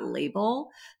to that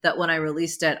label that when I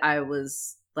released it, I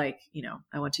was like,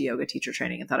 I went to yoga teacher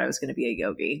training and thought I was going to be a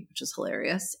yogi, which is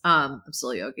hilarious. I'm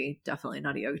still a yogi, definitely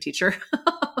not a yoga teacher.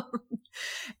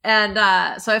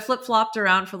 And so I flip-flopped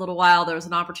around for a little while. There was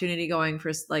an opportunity going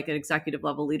for like an executive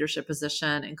level leadership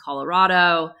position in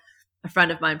Colorado. A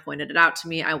friend of mine pointed it out to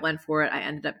me. I went for it. I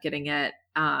ended up getting it.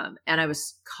 And I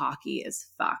was cocky as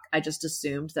fuck. I just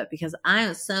assumed that because I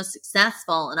was so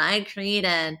successful and I had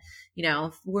created,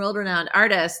 world-renowned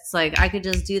artists, like I could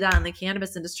just do that in the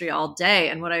cannabis industry all day.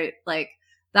 And what I like,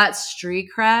 that street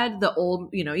cred, the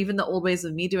old, even the old ways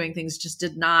of me doing things just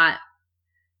did not,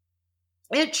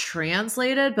 it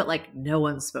translated, but like no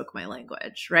one spoke my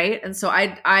language. Right. And so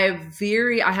I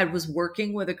was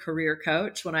working with a career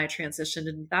coach when I transitioned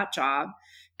into that job.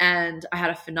 And I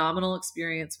had a phenomenal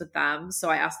experience with them.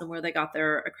 So I asked them where they got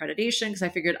their accreditation because I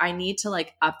figured I need to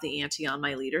like up the ante on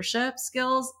my leadership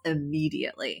skills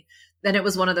immediately. Then it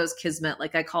was one of those kismet,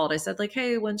 like I called, I said like,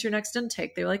 hey, when's your next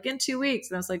intake? They were like, in 2 weeks.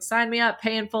 And I was like, sign me up,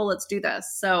 pay in full, let's do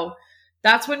this. So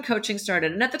that's when coaching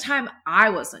started. And at the time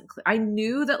I wasn't clear. I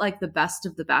knew that like the best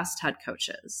of the best had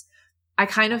coaches. I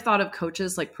kind of thought of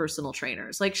coaches like personal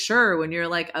trainers. Like, sure, when you're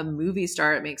like a movie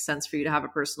star, it makes sense for you to have a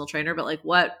personal trainer, but like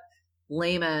what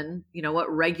layman,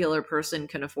 what regular person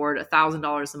can afford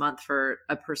 $1,000 a month for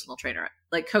a personal trainer?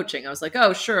 Like coaching. I was like,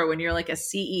 oh, sure. When you're like a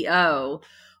CEO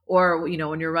or,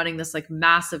 when you're running this like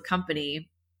massive company,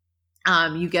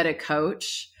 you get a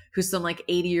coach who's some like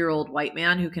 80-year-old white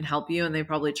man who can help you. And they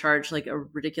probably charge like a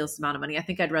ridiculous amount of money. I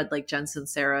think I'd read like Jen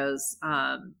Sincero's,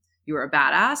 You Were a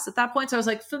Badass at that point. So I was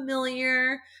like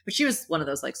familiar, but she was one of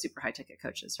those like super high ticket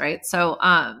coaches. Right. So,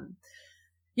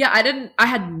 yeah, I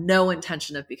had no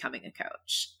intention of becoming a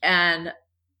coach. And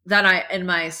then in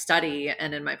my study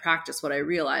and in my practice, what I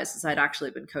realized is I'd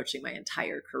actually been coaching my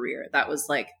entire career. That was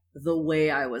like the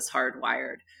way I was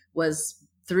hardwired, was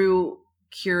through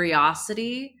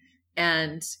curiosity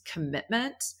and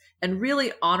commitment and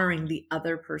really honoring the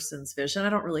other person's vision. I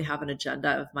don't really have an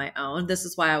agenda of my own. This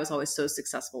is why I was always so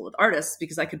successful with artists,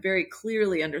 because I could very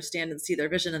clearly understand and see their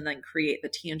vision and then create the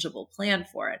tangible plan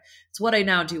for it. It's what I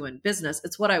now do in business.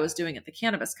 It's what I was doing at the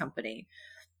cannabis company.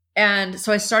 And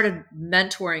so I started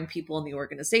mentoring people in the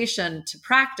organization to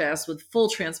practice with full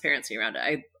transparency around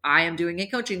it. I am doing a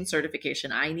coaching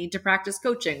certification. I need to practice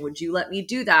coaching. Would you let me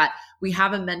do that? We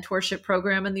have a mentorship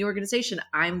program in the organization.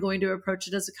 I'm going to approach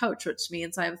it as a coach, which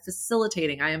means I am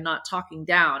facilitating. I am not talking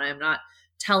down. I am not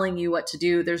telling you what to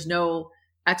do. There's no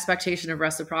expectation of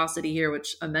reciprocity here,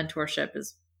 which a mentorship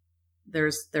is.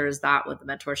 There's that with the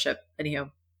mentorship.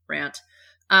 Anyhow, rant.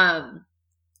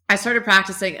 I started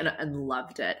practicing and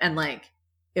loved it. And like,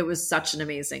 it was such an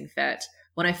amazing fit.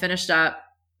 When I finished up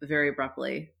very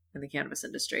abruptly in the cannabis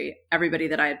industry, everybody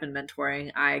that I had been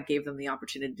mentoring, I gave them the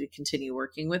opportunity to continue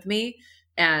working with me.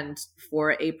 And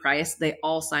for a price, they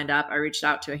all signed up. I reached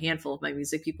out to a handful of my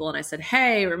music people and I said,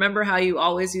 hey, remember how you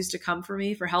always used to come for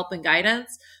me for help and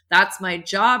guidance? That's my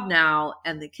job now.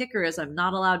 And the kicker is I'm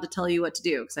not allowed to tell you what to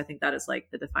do, because I think that is like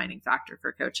the defining factor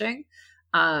for coaching.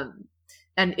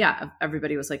 And yeah,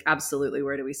 everybody was like, absolutely.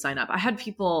 Where do we sign up? I had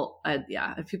people, I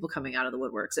had people coming out of the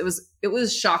woodworks. It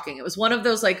was shocking. It was one of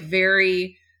those like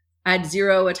I had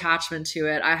zero attachment to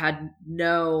it. I had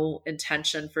no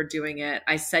intention for doing it.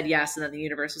 I said yes. And then the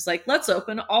universe was like, let's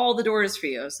open all the doors for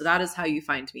you. So that is how you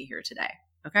find me here today.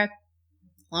 Okay.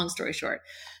 Long story short.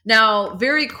 Now,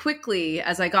 very quickly,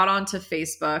 as I got onto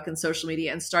Facebook and social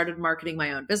media and started marketing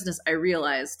my own business, I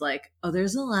realized like, oh,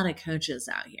 there's a lot of coaches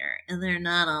out here and they're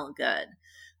not all good.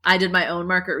 I did my own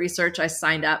market research. I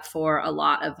signed up for a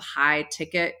lot of high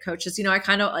ticket coaches. I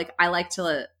kind of like, I like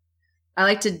to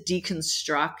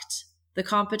deconstruct the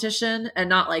competition and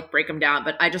not like break them down,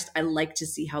 but I like to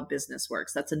see how business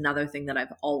works. That's another thing that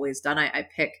I've always done. I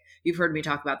pick, you've heard me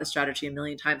talk about this strategy a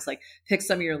million times, like pick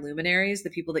some of your luminaries,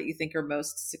 the people that you think are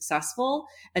most successful,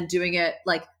 and doing it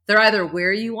like they're either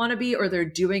where you want to be or they're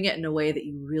doing it in a way that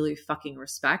you really fucking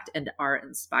respect and are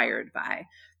inspired by.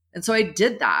 And so I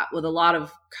did that with a lot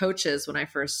of coaches when I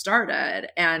first started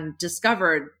and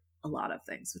discovered a lot of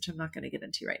things, which I'm not going to get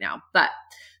into right now. But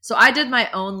so I did my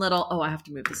own little, I have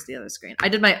to move this to the other screen. I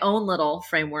did my own little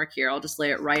framework here. I'll just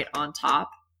lay it right on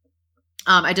top.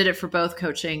 I did it for both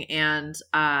coaching and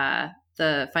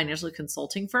the financial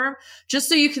consulting firm, just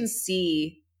so you can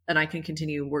see, and I can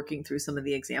continue working through some of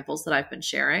the examples that I've been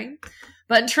sharing.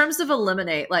 But in terms of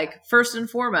eliminate, like first and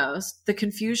foremost, the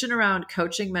confusion around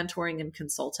coaching, mentoring, and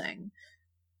consulting.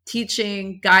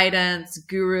 Teaching, guidance,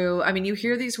 guru. I mean, you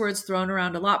hear these words thrown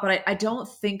around a lot, but I don't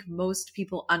think most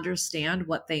people understand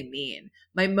what they mean.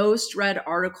 My most read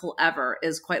article ever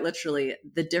is quite literally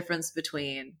the difference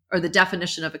between, or the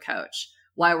definition of a coach,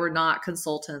 why we're not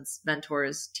consultants,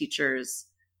 mentors, teachers,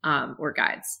 or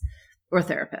guides or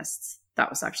therapists. That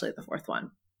was actually the fourth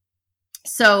one.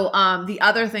 So the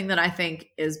other thing that I think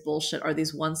is bullshit are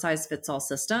these one size fits all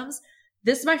systems.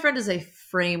 This, my friend, is a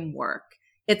framework.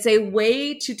 It's a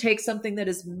way to take something that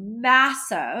is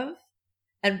massive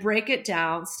and break it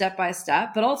down step by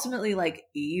step, but ultimately like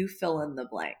you fill in the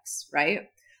blanks, right?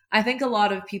 I think a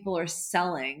lot of people are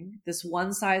selling this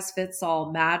one size fits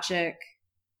all magic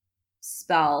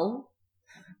spell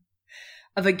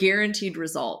of a guaranteed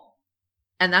result.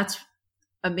 And that's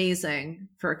amazing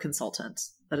for a consultant.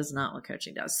 That is not what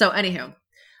coaching does. So anywho,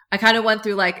 I kind of went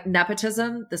through like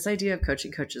nepotism. This idea of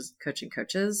coaching coaches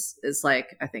is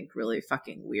like, I think really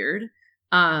fucking weird.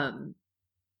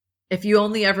 If you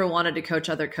only ever wanted to coach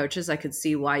other coaches, I could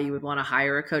see why you would want to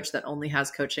hire a coach that only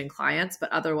has coaching clients.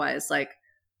 But otherwise, like,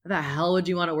 what the hell would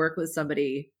you want to work with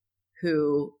somebody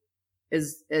who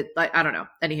is it? Like, I don't know.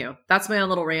 Anywho, that's my own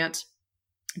little rant.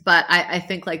 But I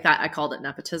think like that, I called it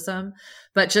nepotism,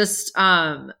 but just,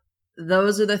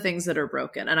 those are the things that are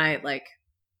broken. And I like,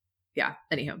 yeah,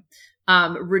 anyhow.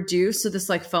 reduce. So this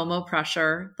like FOMO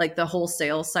pressure, like the whole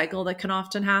sales cycle that can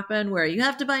often happen where you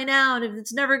have to buy now and if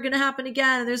it's never going to happen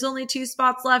again, there's only 2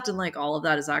 spots left. And like all of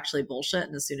that is actually bullshit.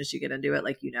 And as soon as you get into it,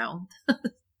 like,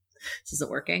 this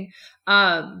isn't working.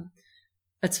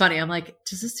 It's funny. I'm like,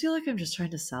 does this feel like I'm just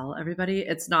trying to sell everybody?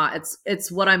 It's not.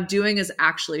 It's what I'm doing is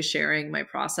actually sharing my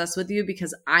process with you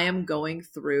because I am going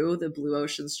through the Blue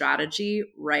Ocean strategy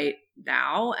right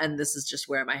now. And this is just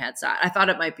where my head's at. I thought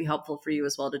it might be helpful for you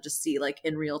as well to just see like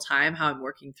in real time how I'm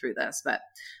working through this, but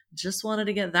just wanted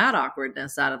to get that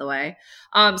awkwardness out of the way.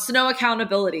 So no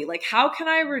accountability. Like how can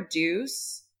I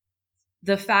reduce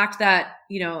the fact that,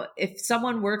 if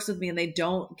someone works with me and they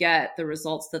don't get the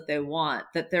results that they want,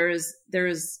 that there is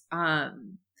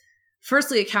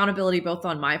firstly accountability both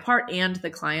on my part and the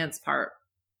client's part.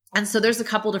 And so there's a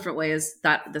couple different ways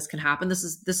that this can happen. This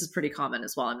is pretty common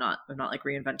as well. I'm not like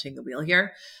reinventing the wheel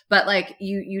here, but like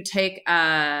you take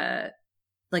a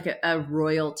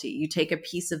royalty, you take a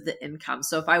piece of the income.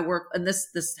 So if I work, and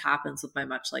this happens with my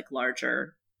much like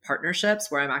larger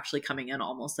partnerships where I'm actually coming in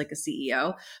almost like a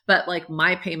CEO, but like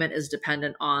my payment is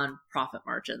dependent on profit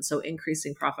margin. So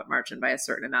increasing profit margin by a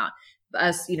certain amount.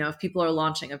 As if people are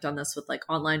launching, I've done this with like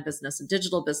online business and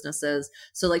digital businesses.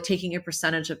 So like taking a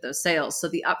percentage of those sales. So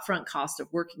the upfront cost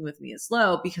of working with me is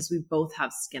low because we both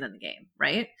have skin in the game,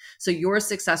 right? So your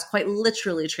success quite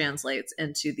literally translates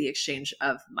into the exchange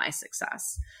of my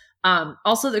success.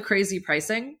 Also the crazy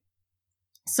pricing.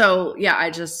 So yeah, I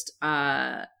just,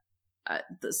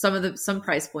 some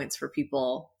price points for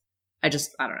people, I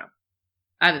don't know.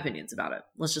 I have opinions about it.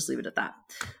 Let's just leave it at that.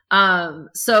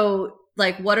 So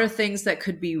like, what are things that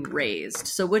could be raised?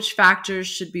 So which factors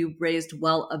should be raised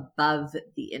well above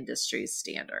the industry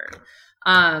standard?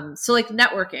 So like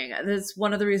networking, that's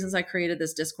one of the reasons I created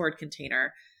this Discord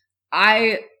container.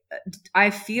 I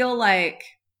feel like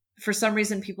for some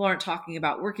reason people aren't talking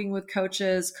about working with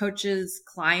coaches.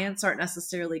 Clients aren't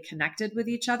necessarily connected with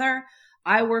each other.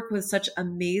 I work with such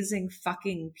amazing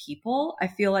fucking people. I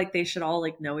feel like they should all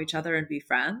like know each other and be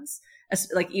friends,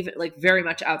 like even like very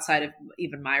much outside of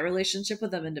even my relationship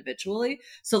with them individually.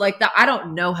 So like that, I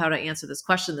don't know how to answer this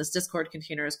question. This Discord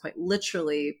container is quite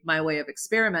literally my way of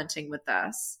experimenting with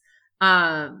this.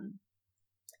 And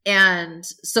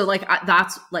so like,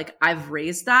 that's like, I've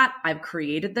raised that, I've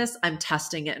created this, I'm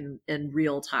testing it in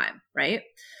real time. Right.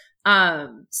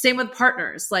 Same with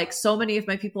partners. Like so many of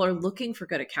my people are looking for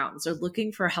good accountants, or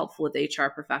looking for help with HR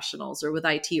professionals or with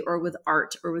IT or with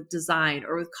art or with design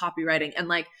or with copywriting. And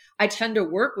like, I tend to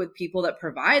work with people that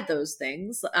provide those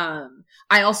things.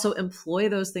 I also employ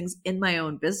those things in my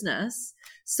own business.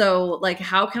 So like,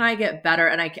 how can I get better?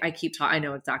 And I keep talking, I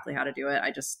know exactly how to do it.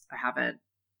 I haven't,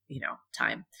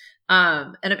 time.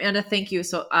 And Amanda, thank you.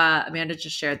 So, Amanda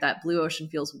just shared that Blue Ocean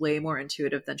feels way more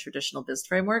intuitive than traditional biz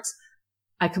frameworks.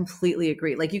 I completely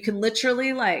agree. Like you can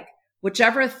literally like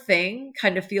whichever thing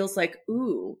kind of feels like,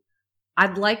 ooh,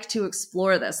 I'd like to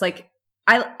explore this. Like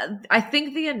I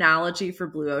think the analogy for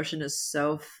Blue Ocean is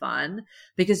so fun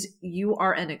because you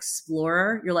are an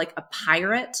explorer. You're like a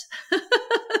pirate,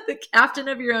 the captain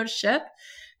of your own ship.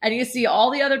 And you see all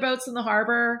the other boats in the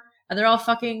harbor and they're all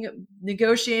fucking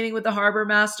negotiating with the harbor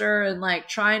master and like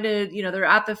trying to, they're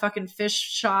at the fucking fish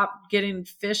shop getting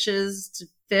fishes to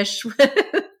fish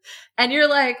with. And you're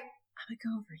like, I'm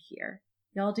gonna go over here.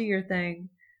 Y'all do your thing.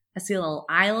 I see a little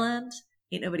island.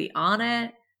 Ain't nobody on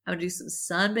it. I'm gonna do some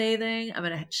sunbathing. I'm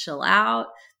gonna chill out.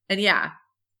 And yeah,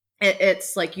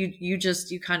 it's like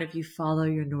you follow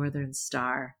your northern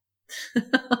star. You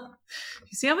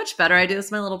see how much better I do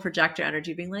this? My little projector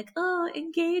energy being like, oh,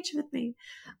 engage with me.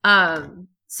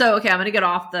 So, okay, I'm going to get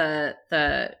off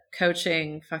the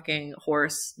coaching fucking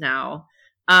horse now.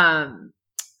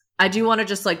 I do want to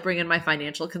just like bring in my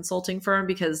financial consulting firm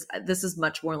because this is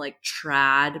much more like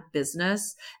trad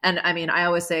business. And I mean, I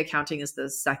always say accounting is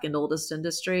the second oldest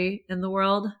industry in the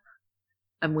world.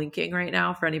 I'm winking right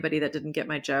now for anybody that didn't get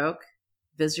my joke.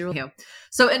 Visual.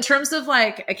 So in terms of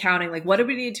like accounting, like what do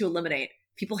we need to eliminate?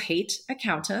 People hate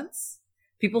accountants.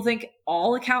 People think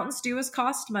all accountants do is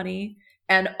cost money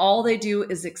and all they do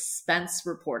is expense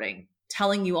reporting,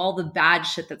 telling you all the bad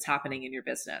shit that's happening in your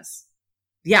business.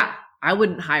 Yeah, I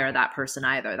wouldn't hire that person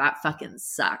either. That fucking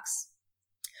sucks.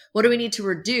 What do we need to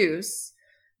reduce?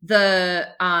 The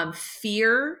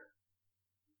fear.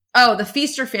 Oh, the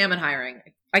feast or famine hiring.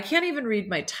 I can't even read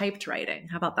my typed writing.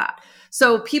 How about that?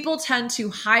 So people tend to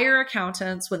hire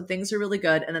accountants when things are really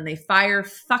good, and then they fire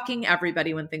fucking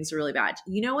everybody when things are really bad.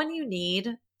 You know when you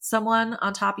need someone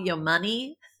on top of your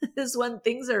money is when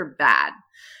things are bad.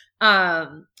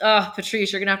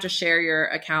 Patrice, you're going to have to share your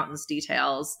accountant's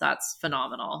details. That's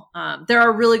phenomenal. There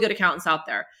are really good accountants out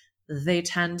there. they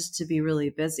tend to be really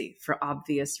busy for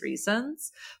obvious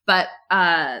reasons. But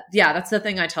yeah, that's the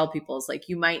thing I tell people is like,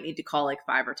 you might need to call like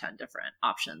 5 or 10 different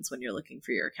options when you're looking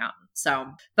for your accountant.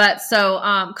 So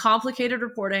complicated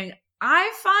reporting,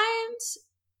 I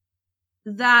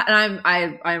find that,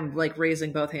 and I'm like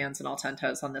raising both hands and all 10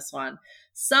 toes on this one.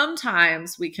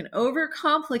 Sometimes we can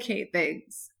overcomplicate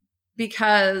things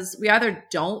because we either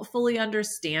don't fully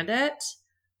understand it,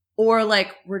 or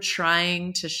like we're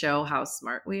trying to show how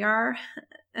smart we are.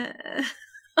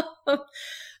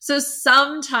 So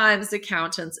sometimes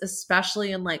accountants,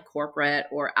 especially in like corporate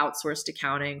or outsourced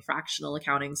accounting, fractional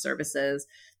accounting services,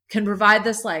 can provide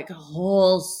this like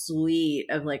whole suite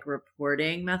of like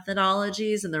reporting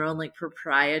methodologies and their own like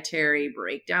proprietary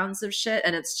breakdowns of shit.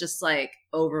 And it's just like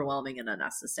overwhelming and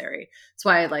unnecessary. That's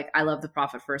why I love the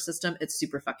Profit First system. It's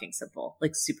super fucking simple,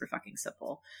 like super fucking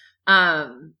simple.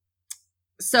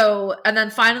 So, and then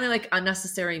finally, like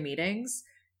unnecessary meetings.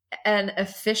 An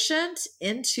efficient,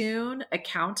 in tune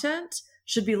accountant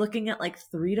should be looking at like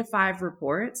 3 to 5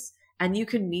 reports, and you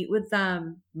can meet with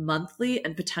them monthly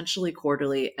and potentially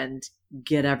quarterly and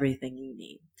get everything you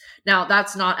need. Now,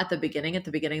 that's not at the beginning. At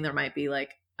the beginning, there might be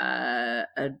like a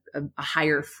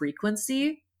higher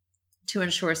frequency to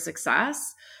ensure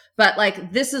success. But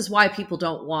like, this is why people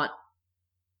don't want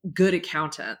good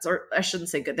accountants, or I shouldn't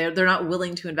say good. They're not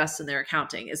willing to invest in their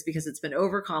accounting, is because it's been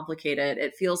overcomplicated.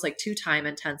 It feels like too time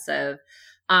intensive.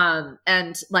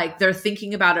 And like they're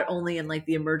thinking about it only in like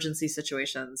the emergency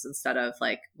situations instead of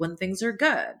like when things are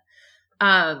good.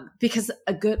 Because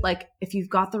a good, like if you've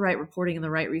got the right reporting and the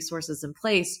right resources in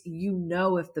place, you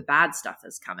know, if the bad stuff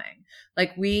is coming.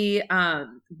 Like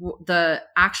the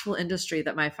actual industry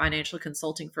that my financial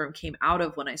consulting firm came out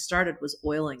of when I started was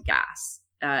oil and gas.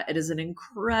 It is an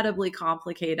incredibly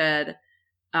complicated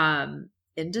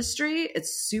industry.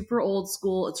 It's super old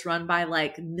school. It's run by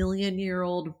like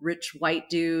million-year-old rich white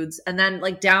dudes, and then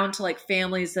like down to like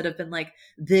families that have been like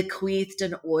bequeathed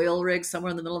an oil rig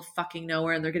somewhere in the middle of fucking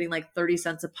nowhere, and they're getting like 30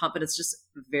 cents a pump, and it's just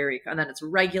and then it's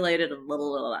regulated and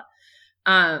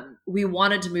we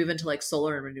wanted to move into like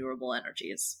solar and renewable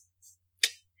energies.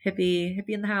 Hippie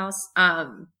in the house.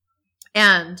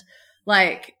 And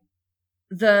like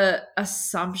the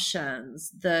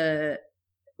assumptions, the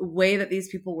way that these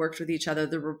people worked with each other,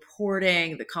 the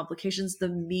reporting, the complications, the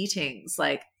meetings,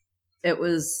 like it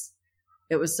was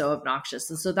so obnoxious.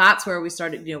 And so that's where we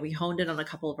started, we honed in on a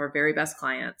couple of our very best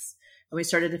clients, and we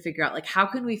started to figure out like, how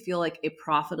can we feel like a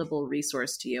profitable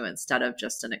resource to you instead of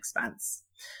just an expense?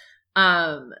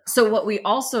 So what we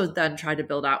also then tried to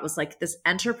build out was like this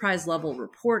enterprise level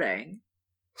reporting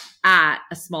at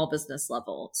a small business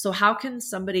level. So how can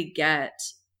somebody get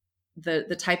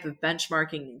the type of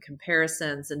benchmarking and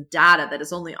comparisons and data that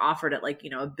is only offered at like,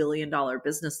 $1 billion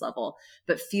business level,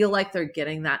 but feel like they're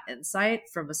getting that insight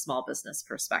from a small business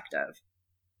perspective?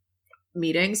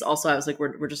 Meetings. Also, I was like,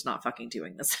 we're just not fucking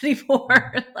doing this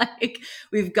anymore. Like,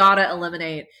 we've got to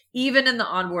eliminate, even in the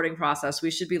onboarding process,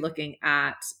 we should be looking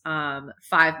at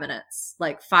 5 minutes,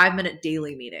 like 5-minute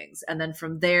daily meetings. And then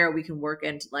from there, we can work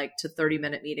into like to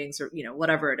 30-minute meetings, or,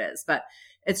 whatever it is. But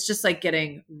it's just like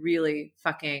getting really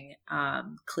fucking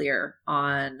clear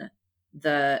on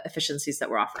the efficiencies that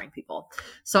we're offering people.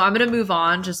 So I'm going to move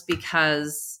on just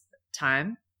because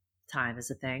time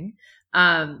is a thing.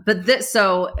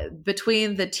 So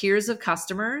between the tiers of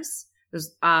customers,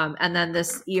 there's, and then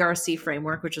this ERC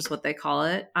framework, which is what they call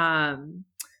it,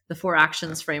 the 4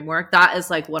 actions framework, that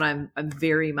is like what I'm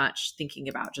very much thinking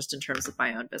about just in terms of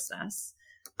my own business.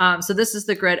 So this is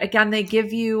the grid. Again, they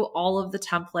give you all of the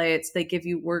templates. They give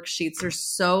you worksheets. There's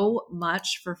so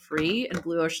much for free in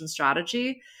Blue Ocean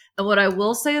Strategy. And what I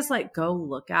will say is like, go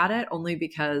look at it, only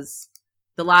because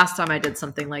the last time I did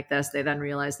something like this, they then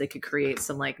realized they could create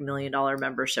some like $1 million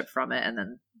membership from it, and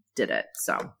then did it.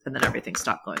 So, and then everything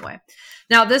stopped going away.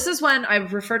 Now, this is when I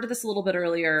referred to this a little bit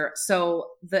earlier.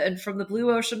 So from the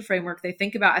Blue Ocean framework, they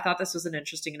think about, I thought this was an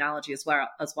interesting analogy as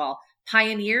well.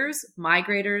 Pioneers,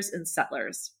 migrators, and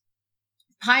settlers.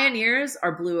 Pioneers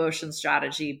are Blue Ocean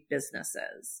Strategy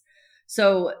businesses.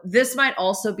 So this might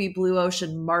also be Blue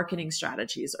Ocean marketing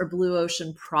strategies or Blue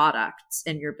Ocean products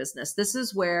in your business. This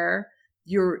is where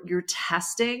you're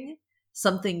testing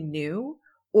something new,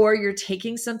 or you're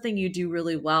taking something you do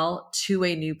really well to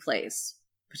a new place,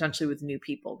 potentially with new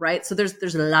people, right? So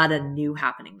there's a lot of new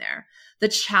happening there. The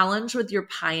challenge with your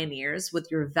pioneers, with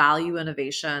your value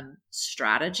innovation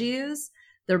strategies,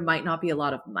 there might not be a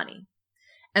lot of money.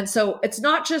 And so it's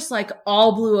not just like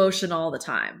all Blue Ocean all the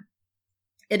time.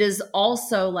 It is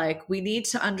also like, we need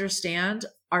to understand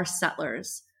our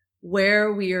settlers.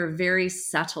 where we are very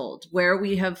settled, where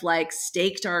we have like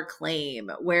staked our claim,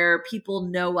 where people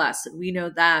know us and we know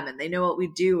them and they know what we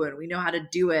do and we know how to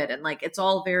do it. And like, it's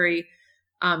all very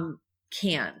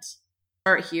canned.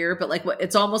 Start here, but like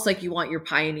it's almost like you want your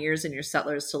pioneers and your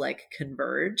settlers to like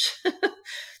converge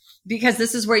because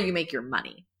this is where you make your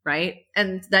money, right?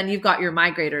 And then you've got your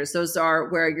migrators. Those are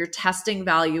where you're testing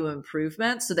value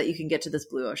improvement so that you can get to this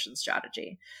blue ocean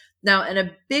strategy. Now, in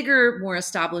a bigger, more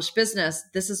established business,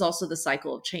 this is also the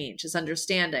cycle of change, is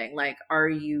understanding like, are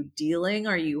you dealing?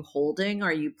 Are you holding?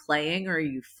 Are you playing? Or are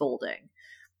you folding?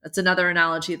 That's another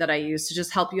analogy that I use to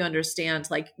just help you understand,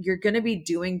 like, you're going to be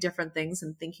doing different things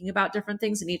and thinking about different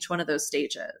things in each one of those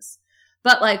stages.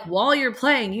 But like, while you're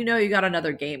playing, you know, you got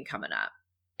another game coming up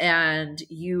and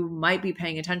you might be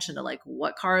paying attention to like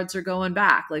what cards are going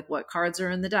back, like what cards are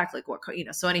in the deck, like what, you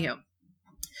know, so anywho,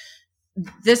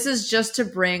 this is just to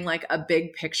bring like a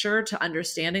big picture to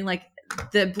understanding like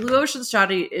the blue ocean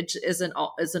strategy. It isn't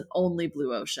only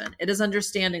blue ocean. It is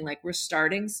understanding like we're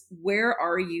starting. Where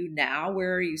are you now?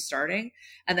 Where are you starting?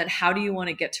 And then how do you want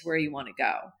to get to where you want to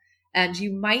go? And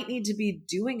you might need to be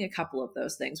doing a couple of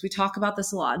those things. We talk about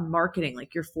this a lot in marketing,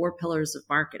 like your 4 pillars of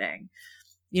marketing.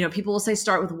 You know, people will say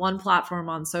start with one platform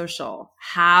on social,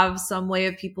 have some way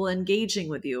of people engaging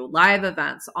with you, live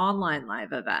events, online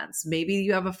live events. Maybe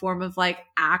you have a form of like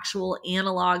actual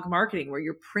analog marketing where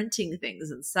you're printing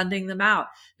things and sending them out.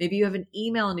 Maybe you have an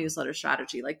email newsletter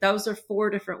strategy. Like those are 4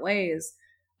 different ways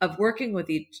of working with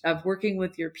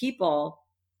your people.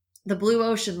 The blue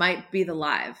ocean might be the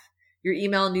live. Your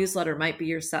email newsletter might be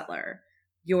your settler.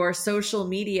 Your social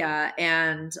media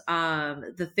and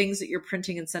the things that you're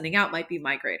printing and sending out might be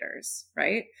migrators,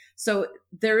 right? So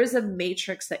there is a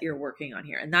matrix that you're working on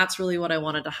here. And that's really what I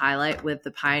wanted to highlight with the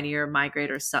Pioneer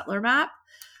Migrator Settler Map.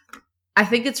 I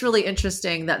think it's really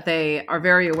interesting that they are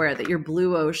very aware that your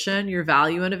blue ocean, your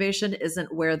value innovation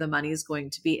isn't where the money is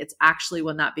going to be. It's actually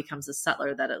when that becomes a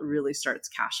settler that it really starts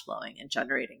cash flowing and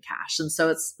generating cash. And so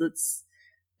it's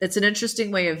an interesting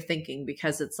way of thinking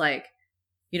because it's like,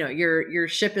 you know, your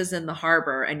ship is in the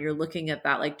harbor and you're looking at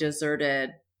that like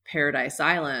deserted paradise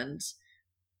island,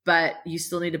 but you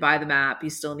still need to buy the map. You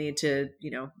still need to,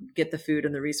 you know, get the food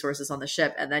and the resources on the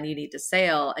ship. And then you need to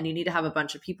sail and you need to have a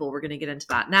bunch of people. We're going to get into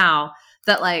that now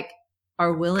that like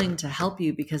are willing to help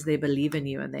you because they believe in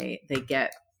you and they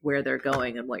get where they're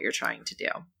going and what you're trying to do.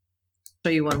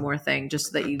 Show you one more thing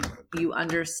just so that you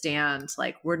understand,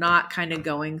 like we're not kind of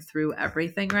going through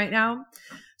everything right now.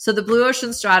 So the blue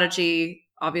ocean strategy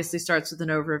obviously starts with an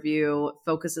overview,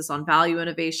 focuses on value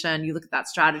innovation. You look at that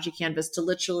strategy canvas to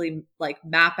literally like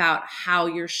map out how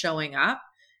you're showing up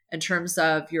in terms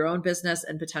of your own business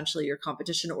and potentially your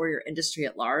competition or your industry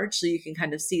at large. So you can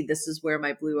kind of see this is where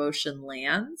my blue ocean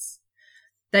lands.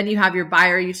 Then you have your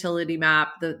buyer utility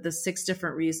map, the 6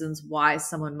 different reasons why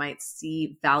someone might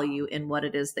see value in what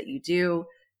it is that you do,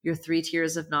 your 3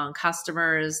 tiers of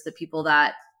non-customers, the people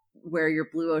that where your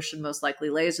blue ocean most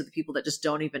likely lays are the people that just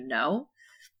don't even know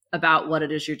about what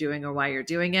it is you're doing or why you're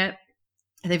doing it.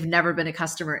 And they've never been a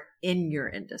customer in your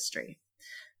industry.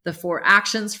 The 4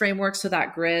 actions framework, so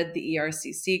that grid, the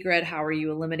ERCC grid, how are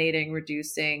you eliminating,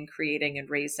 reducing, creating, and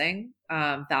raising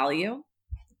value?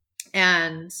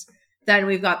 And then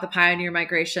we've got the Pioneer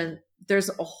Migration. There's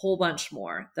a whole bunch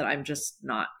more that I'm just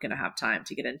not going to have time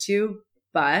to get into.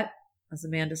 But as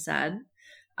Amanda said,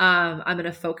 I'm going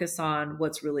to focus on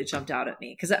what's really jumped out at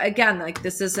me. Because again, like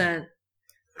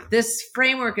this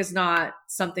framework is not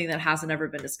something that hasn't ever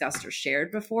been discussed or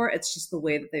shared before. It's just the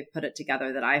way that they've put it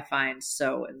together that I find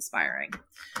so inspiring.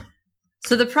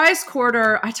 So the price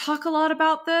corridor, I talk a lot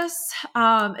about this.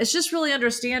 It's just really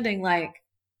understanding like,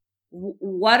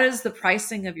 what is the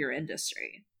pricing of your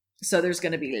industry? So there's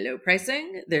going to be low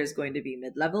pricing, there's going to be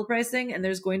mid-level pricing, and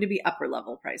there's going to be upper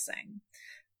level pricing.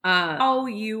 How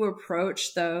you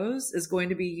approach those is going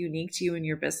to be unique to you and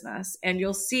your business. And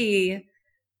you'll see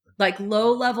like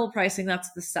low level pricing,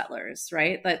 that's the settlers,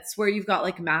 right? That's where you've got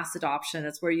like mass adoption.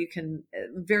 It's where you can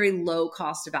very low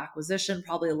cost of acquisition,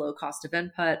 probably a low cost of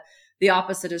input. The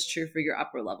opposite is true for your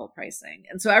upper level pricing.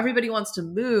 And so everybody wants to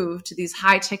move to these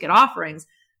high ticket offerings.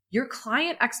 Your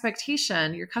client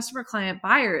expectation, your customer client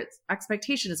buyer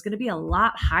expectation is going to be a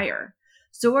lot higher.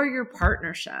 So are your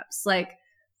partnerships. Like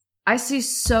I see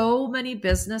so many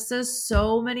businesses,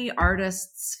 so many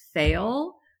artists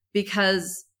fail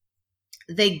because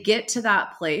they get to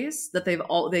that place that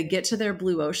they get to their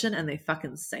blue ocean and they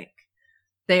fucking sink.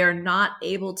 They are not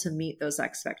able to meet those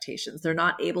expectations. They're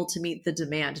not able to meet the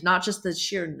demand, not just the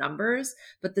sheer numbers,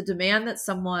 but the demand that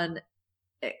someone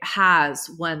has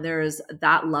when there is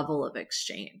that level of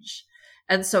exchange.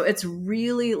 And so it's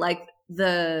really like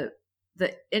the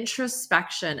the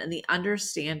introspection and the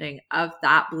understanding of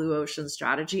that blue ocean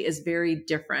strategy is very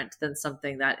different than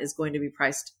something that is going to be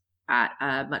priced at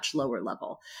a much lower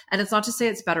level. And it's not to say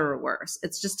it's better or worse.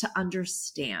 It's just to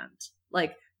understand,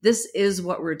 like, this is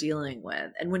what we're dealing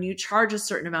with. And when you charge a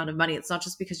certain amount of money, it's not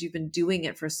just because you've been doing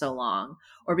it for so long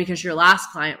or because your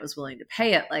last client was willing to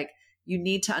pay it. Like, you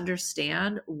need to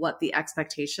understand what the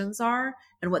expectations are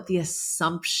and what the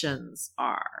assumptions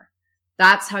are.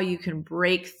 That's how you can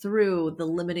break through the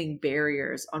limiting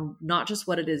barriers on not just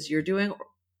what it is you're doing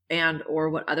and or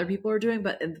what other people are doing,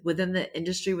 but within the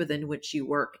industry within which you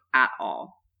work at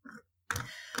all.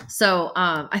 So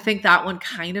I think that one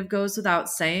kind of goes without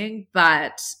saying,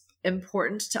 but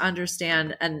important to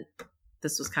understand. And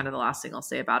this was kind of the last thing I'll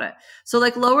say about it. So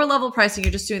like lower level pricing,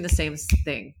 you're just doing the same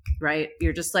thing, right?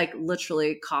 You're just like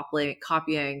literally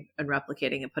copying and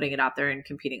replicating and putting it out there and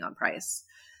competing on price.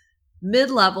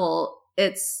 Mid-level,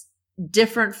 it's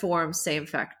different form, same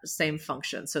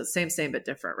function. So it's same, but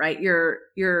different, right? You're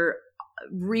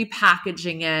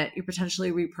repackaging it. You're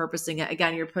potentially repurposing it.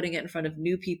 Again, you're putting it in front of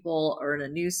new people or in a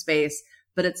new space,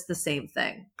 but it's the same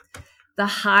thing. The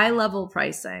high level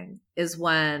pricing is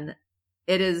when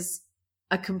it is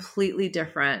a completely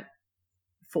different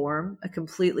form, a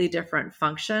completely different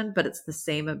function, but it's the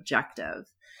same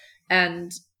objective.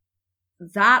 And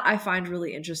that I find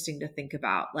really interesting to think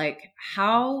about. Like,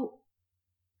 how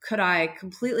could I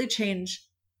completely change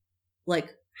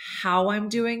like how I'm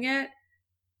doing it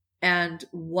and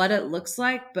what it looks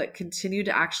like, but continue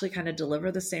to actually kind of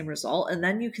deliver the same result? And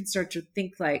then you can start to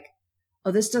think like,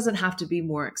 oh, this doesn't have to be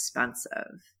more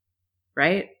expensive,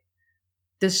 right?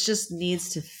 This just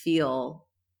needs to feel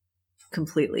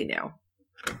completely new.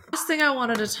 Last thing I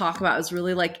wanted to talk about is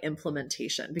really like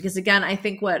implementation, because again, I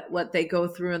think what they go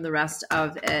through in the rest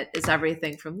of it is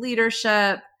everything from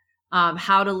leadership,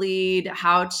 how to lead,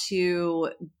 how to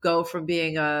go from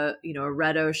being a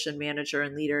red ocean manager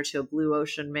and leader to a blue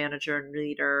ocean manager and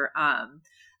leader,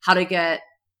 how to get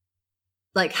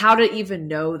like how to even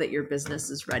know that your business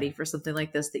is ready for something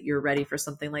like this, that you're ready for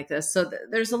something like this. So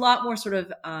there's a lot more sort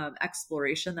of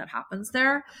exploration that happens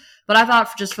there. But I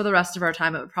thought just for the rest of our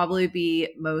time, it would probably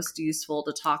be most useful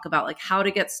to talk about like how to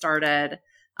get started,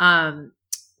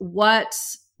 what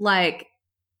like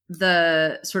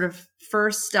the sort of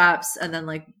first steps and then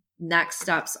like next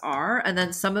steps are, and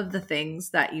then some of the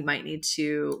things that you might need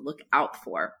to look out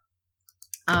for.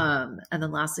 And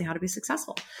then lastly, how to be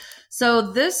successful. So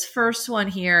this first one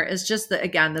here is just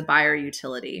the buyer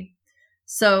utility.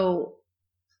 So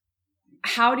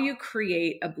how do you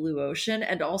create a blue ocean?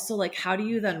 And also like, how do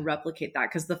you then replicate that?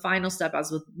 Because the final step, as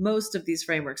with most of these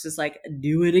frameworks, is like,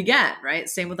 do it again, right?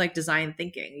 Same with like design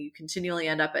thinking. You continually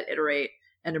end up at iterate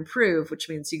and improve, which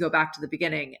means you go back to the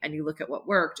beginning and you look at what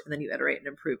worked and then you iterate and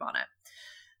improve on it.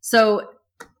 So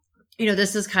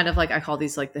this is kind of like, I call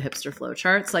these like the hipster flow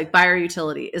charts, like buyer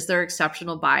utility. Is there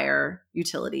exceptional buyer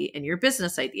utility in your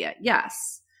business idea?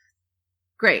 Yes.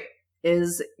 Great.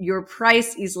 Is your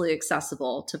price easily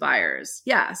accessible to buyers?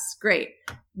 Yes. Great.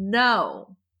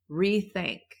 No.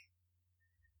 Rethink.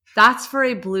 That's for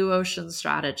a blue ocean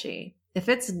strategy. If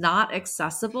it's not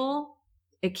accessible,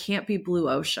 it can't be blue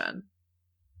ocean.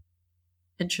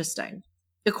 Interesting.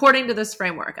 According to this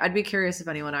framework, I'd be curious if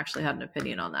anyone actually had an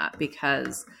opinion on that,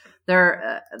 because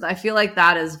I feel like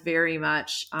that is very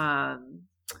much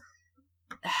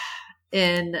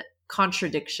in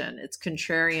contradiction. It's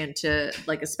contrarian to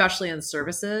like, especially in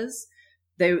services,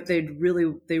 they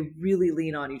really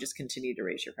lean on you just continue to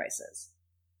raise your prices.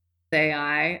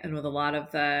 AI and with a lot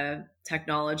of the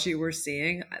technology we're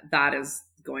seeing, that is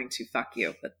going to fuck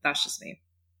you, but that's just me.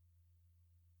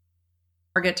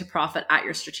 Target to profit at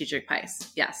your strategic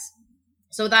price. Yes.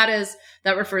 So that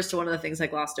refers to one of the things I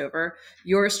glossed over.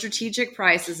 Your strategic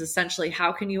price is essentially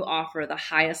how can you offer the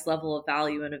highest level of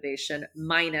value innovation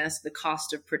minus the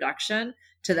cost of production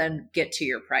to then get to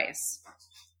your price.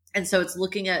 And so it's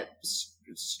looking at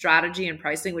strategy and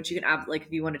pricing, which you can have, like,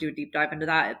 if you want to do a deep dive into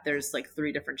that, there's like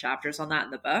 3 different chapters on that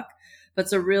in the book. But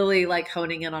so really like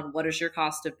honing in on what is your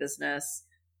cost of business.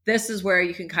 This is where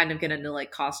you can kind of get into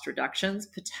like cost reductions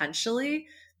potentially.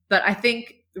 But I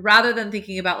think rather than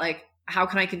thinking about like, how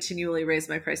can I continually raise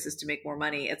my prices to make more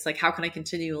money? It's like, how can I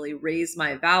continually raise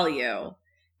my value?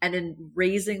 And in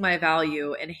raising my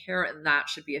value, inherent in that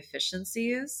should be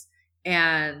efficiencies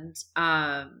and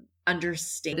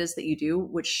understand what it is that you do,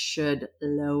 which should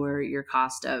lower your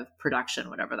cost of production,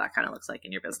 whatever that kind of looks like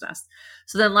in your business.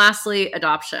 So then lastly,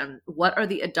 adoption. What are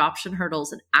the adoption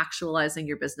hurdles in actualizing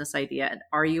your business idea? And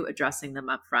are you addressing them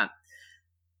up front?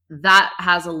 That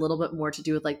has a little bit more to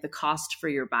do with like the cost for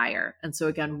your buyer. And so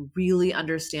again, really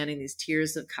understanding these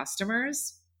tiers of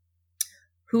customers.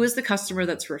 who is the customer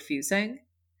that's refusing?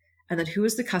 And then who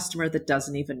is the customer that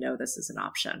doesn't even know this is an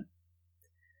option?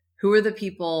 Who are the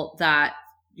people that,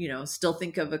 still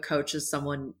think of a coach as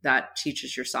someone that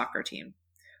teaches your soccer team?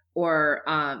 Or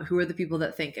who are the people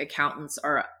that think accountants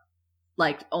are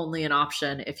like only an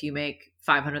option if you make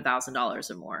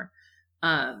 $500,000 or more?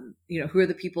 Who are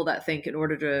the people that think in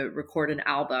order to record an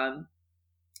album,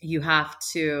 you have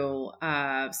to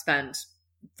spend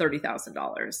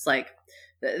 $30,000? Like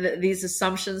these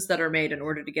assumptions that are made in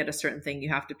order to get a certain thing, you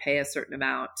have to pay a certain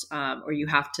amount, or you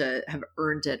have to have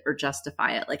earned it or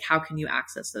justify it. Like, how can you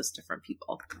access those different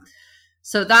people?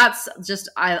 So that's just,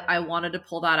 I wanted to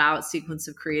pull that out, sequence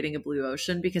of creating a blue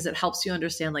ocean, because it helps you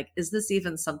understand, like, is this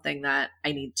even something that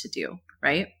I need to do?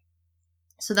 Right.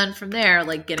 So then from there,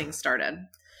 like getting started.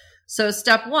 So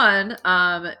step one,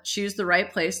 choose the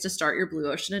right place to start your blue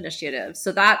ocean initiative.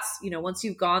 So that's, once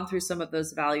you've gone through some of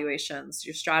those evaluations,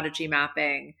 your strategy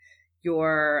mapping,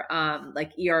 your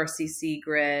like ERCC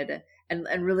grid,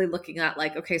 and really looking at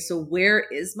like, okay, so where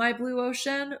is my blue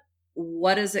ocean?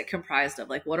 What is it comprised of?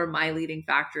 Like, what are my leading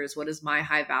factors? What is my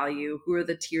high value? Who are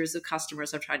the tiers of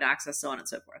customers I'm trying to access, so on and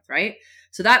so forth, right?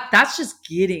 So that's just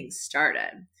getting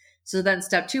started. So then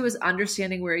step two is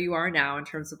understanding where you are now in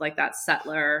terms of like that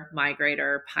settler,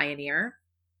 migrator, pioneer,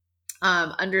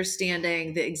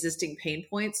 understanding the existing pain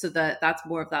points. So that's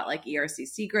more of that like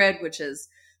ERCC grid, which is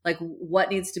like what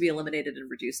needs to be eliminated and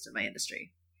reduced in my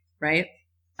industry, right?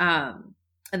 And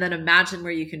then imagine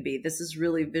where you can be. This is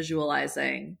really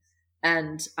visualizing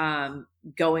and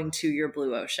going to your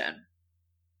blue ocean.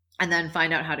 And then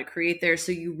find out how to create there.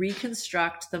 So you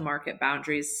reconstruct the market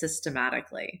boundaries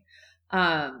systematically.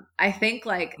 I think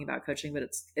like about coaching, but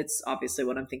it's obviously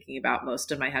what I'm thinking about most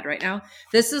in my head right now.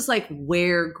 This is like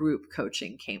where group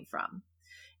coaching came from,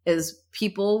 is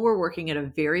people were working at a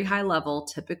very high level,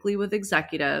 typically with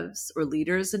executives or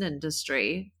leaders in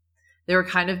industry. They were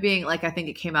kind of being like, I think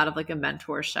it came out of like a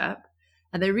mentorship,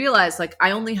 and they realized like,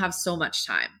 I only have so much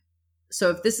time. So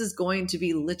if this is going to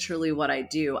be literally what I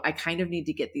do, I kind of need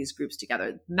to get these groups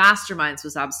together. Masterminds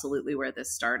was absolutely where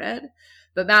this started.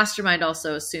 But mastermind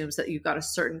also assumes that you've got a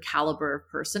certain caliber of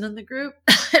person in the group.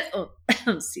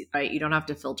 Right? You don't have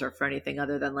to filter for anything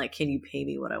other than like, can you pay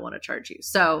me what I want to charge you?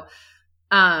 So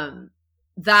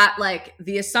that like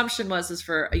the assumption is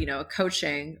for, a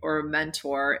coaching or a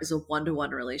mentor is a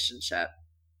one-to-one relationship.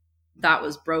 That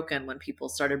was broken when people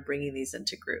started bringing these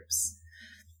into groups.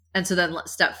 And so then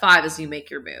step 5 is you make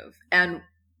your move. And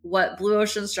what Blue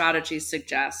Ocean Strategy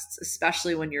suggests,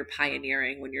 especially when you're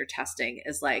pioneering, when you're testing,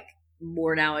 is like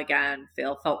more now again,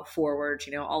 fail forward,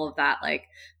 all of that, like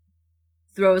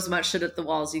throw as much shit at the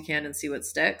wall as you can and see what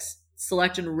sticks.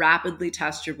 Select and rapidly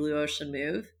test your Blue Ocean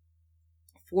move.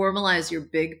 Formalize your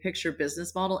big picture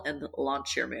business model and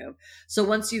launch your move. So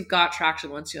once you've got traction,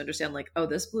 once you understand like, oh,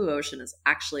 this blue ocean is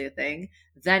actually a thing,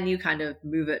 then you kind of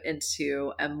move it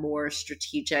into a more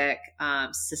strategic,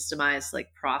 systemized,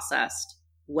 like processed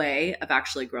way of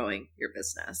actually growing your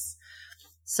business.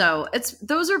 So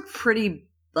those are pretty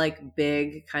like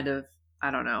big kind of,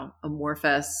 I don't know,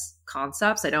 amorphous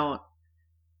concepts.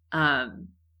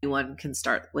 Anyone can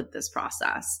start with this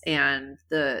process, and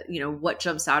what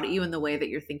jumps out at you in the way that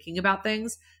you're thinking about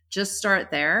things, just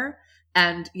start there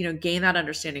and, gain that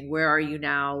understanding. Where are you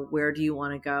now? Where do you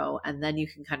want to go? And then you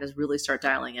can kind of really start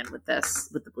dialing in with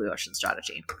the Blue Ocean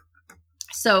Strategy.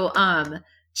 So,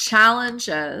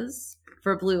 challenges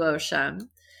for Blue Ocean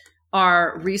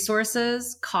are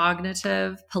resources,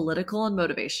 cognitive, political, and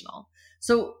motivational.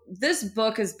 So this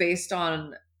book is based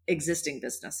on existing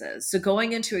businesses. So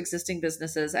going into existing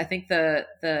businesses, I think the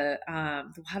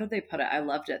how did they put it? I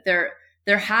loved it.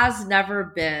 There has never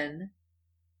been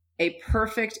a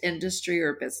perfect industry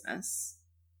or business.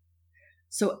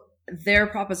 So their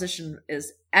proposition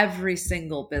is every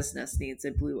single business needs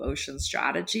a Blue Ocean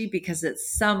Strategy, because at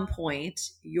some point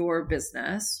your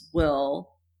business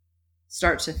will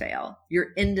start to fail. Your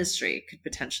industry could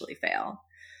potentially fail.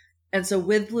 And so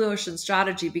with Blue Ocean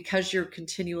Strategy, because you're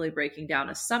continually breaking down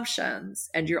assumptions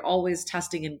and you're always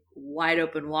testing in wide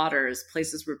open waters,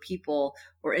 places where people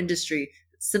or industry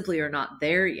simply are not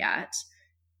there yet,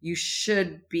 you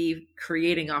should be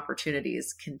creating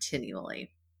opportunities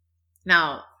continually.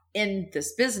 Now, in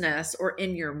this business or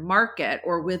in your market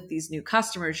or with these new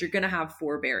customers, you're going to have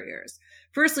 4 barriers.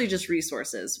 Firstly, just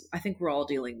resources. I think we're all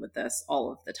dealing with this all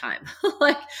of the time,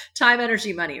 like time,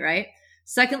 energy, money, right?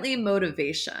 Secondly,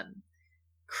 motivation.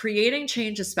 Creating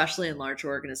change, especially in large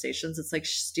organizations, it's like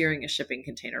steering a shipping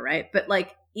container, right? But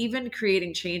like even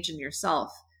creating change in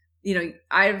yourself,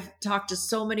 I've talked to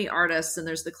so many artists, and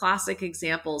there's the classic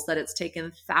examples that it's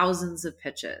taken thousands of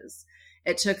pitches.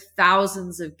 It took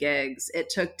thousands of gigs. It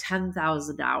took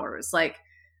 10,000 hours. Like,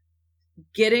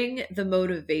 getting the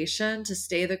motivation to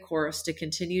stay the course, to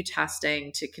continue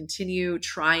testing, to continue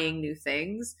trying new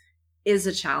things is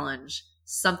a challenge,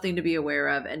 something to be aware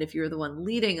of. And if you're the one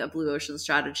leading a blue ocean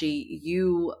strategy,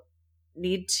 you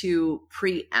need to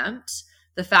preempt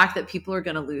the fact that people are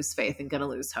going to lose faith and going to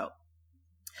lose hope.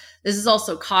 This is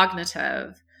also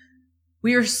cognitive.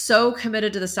 We are so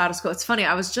committed to the status quo. It's funny.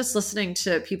 I was just listening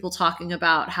to people talking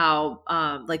about how,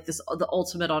 the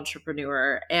ultimate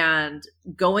entrepreneur, and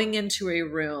going into a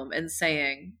room and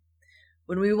saying,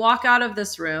 when we walk out of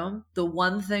this room, the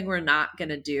one thing we're not going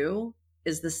to do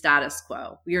is the status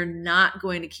quo. We are not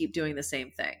going to keep doing the same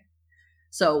thing.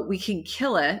 So we can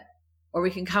kill it, or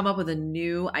we can come up with a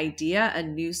new idea, a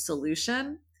new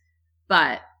solution,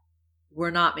 but we're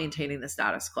not maintaining the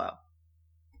status quo.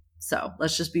 So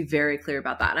let's just be very clear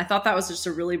about that. And I thought that was just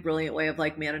a really brilliant way of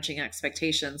like managing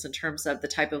expectations in terms of the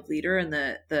type of leader and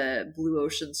the blue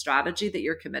ocean strategy that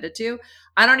you're committed to.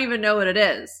 I don't even know what it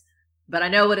is, but I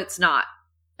know what it's not.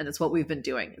 And it's what we've been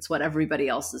doing. It's what everybody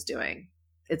else is doing.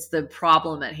 It's the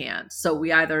problem at hand. So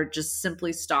we either just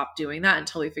simply stop doing that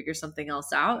until we figure something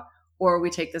else out, or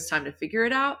we take this time to figure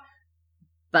it out.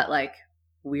 But like,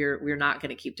 we're not going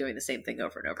to keep doing the same thing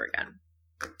over and over again.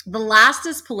 The last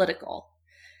is political.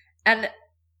 And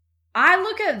I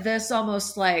look at this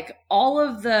almost like all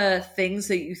of the things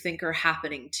that you think are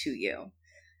happening to you.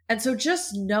 And so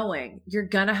just knowing you're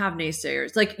going to have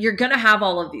naysayers, like you're going to have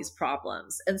all of these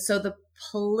problems. And so the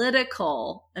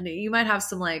political, and you might have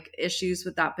some like issues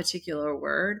with that particular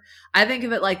word. I think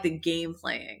of it like the game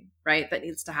playing, right? That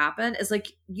needs to happen is like,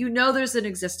 there's an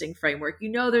existing framework,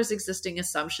 there's existing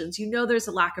assumptions, there's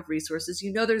a lack of resources,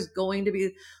 there's going to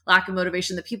be lack of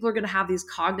motivation, that people are going to have these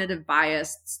cognitive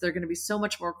bias. They're going to be so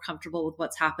much more comfortable with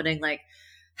what's happening. Like,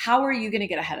 how are you going to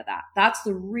get ahead of that? That's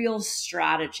the real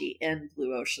strategy in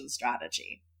Blue Ocean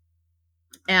Strategy.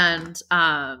 And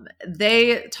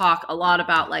they talk a lot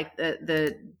about like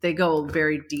they go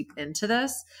very deep into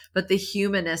this, but the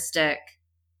humanistic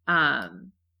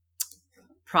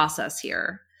process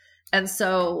here. And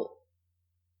so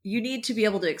you need to be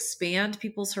able to expand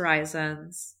people's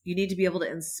horizons. You need to be able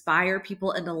to inspire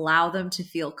people and allow them to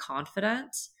feel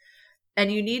confident.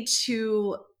 And you need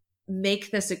to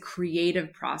make this a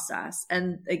creative process.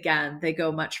 And again, they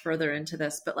go much further into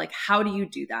this, but like, how do you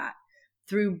do that?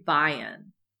 Through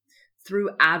buy-in, through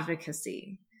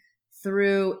advocacy,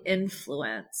 through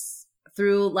influence,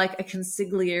 through like a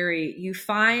consigliere. You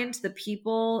find the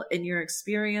people in your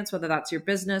experience, whether that's your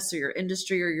business or your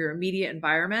industry or your immediate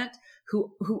environment,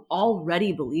 who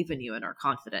already believe in you and are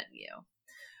confident in you,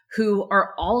 who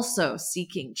are also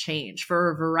seeking change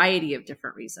for a variety of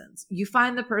different reasons. You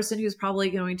find the person who's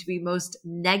probably going to be most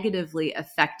negatively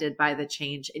affected by the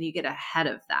change, and you get ahead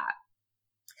of that.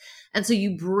 And so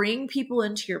you bring people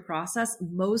into your process,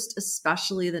 most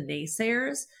especially the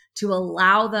naysayers, to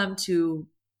allow them to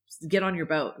get on your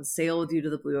boat and sail with you to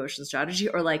the Blue Ocean Strategy,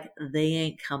 or like they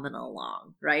ain't coming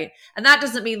along, right? And that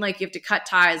doesn't mean like you have to cut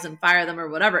ties and fire them or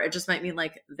whatever. It just might mean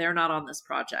like they're not on this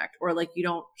project, or like you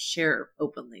don't share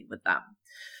openly with them.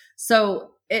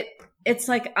 So it's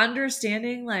like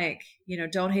understanding like,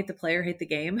 don't hate the player, hate the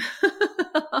game.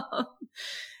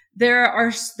 There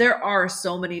are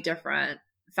so many different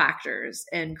factors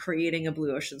in creating a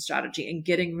Blue Ocean Strategy and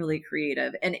getting really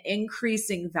creative and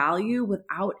increasing value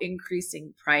without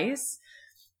increasing price.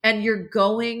 And you're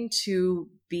going to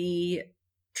be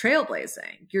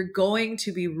trailblazing. You're going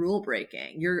to be rule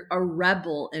breaking. You're a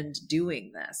rebel in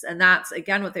doing this. And that's,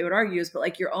 again, what they would argue is, but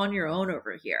like you're on your own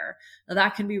over here. Now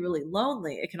that can be really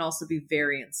lonely. It can also be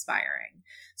very inspiring.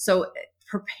 So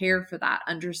prepare for that,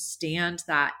 understand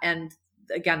that. And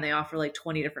again, they offer like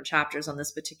 20 different chapters on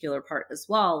this particular part as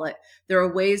well. Like there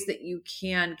are ways that you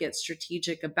can get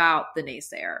strategic about the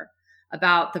naysayer,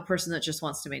 about the person that just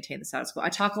wants to maintain the status quo. I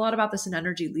talk a lot about this in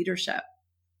energy leadership.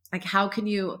 Like how can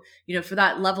you, for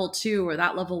that level 2 or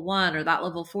that level 1 or that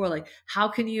level 4, like how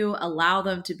can you allow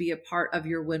them to be a part of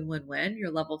your win-win-win,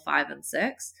 your level 5 and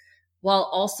 6, while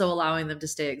also allowing them to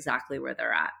stay exactly where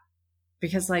they're at?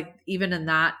 Because like even in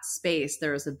that space,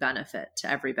 there is a benefit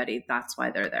to everybody. That's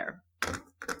why they're there.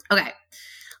 Okay.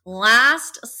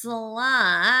 Last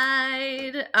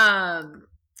slide. And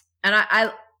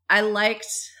I liked,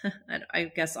 I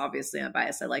guess obviously I'm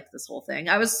biased. I liked this whole thing.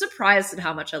 I was surprised at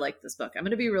how much I liked this book. I'm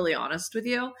going to be really honest with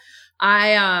you.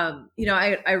 I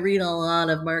read a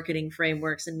lot of marketing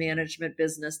frameworks and management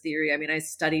business theory. I mean, I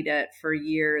studied it for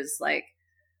years,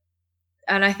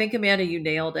 and I think, Amanda, you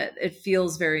nailed it. It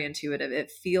feels very intuitive.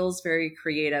 It feels very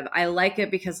creative. I like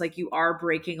it because like you are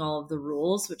breaking all of the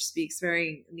rules, which speaks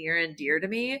very near and dear to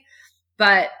me.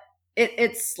 But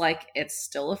it's like, it's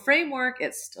still a framework.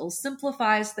 It still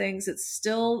simplifies things. It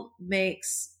still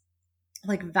makes,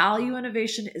 like, value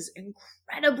innovation is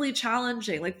incredibly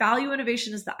challenging. Like, value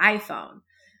innovation is the iPhone.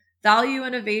 Value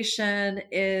innovation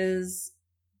is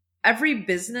every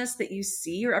business that you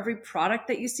see or every product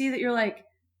that you see that you're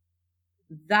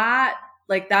that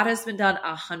that has been done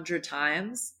 100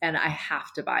 times and I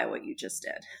have to buy what you just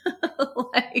did.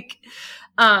 like,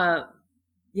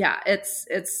 yeah,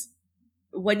 it's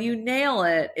when you nail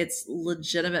it, it's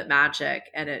legitimate magic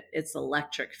and it's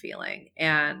electric feeling.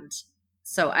 And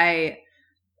so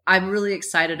I'm really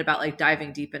excited about like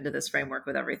diving deep into this framework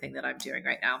with everything that I'm doing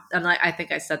right now. And I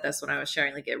think I said this when I was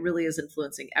sharing, like, it really is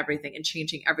influencing everything and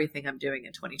changing everything I'm doing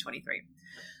in 2023.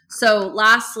 So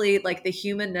lastly, like, the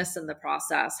humanness in the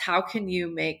process. How can you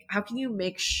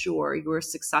make sure you're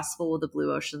successful with the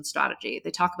Blue Ocean strategy?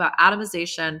 They talk about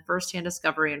atomization, firsthand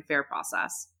discovery, and fair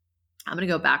process. I'm going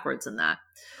to go backwards in that,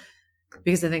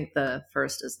 because I think the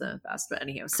first is the best. But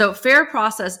anyhow, so fair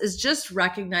process is just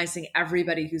recognizing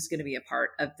everybody who's going to be a part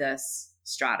of this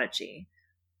strategy.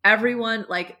 Everyone,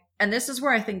 like, and this is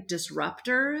where I think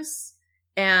disruptors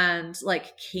and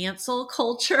like cancel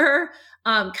culture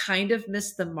kind of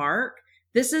miss the mark.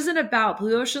 This isn't about,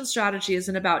 Blue Ocean strategy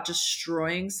isn't about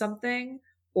destroying something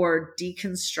or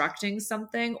deconstructing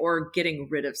something or getting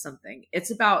rid of something. It's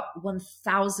about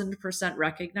 1000%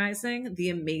 recognizing the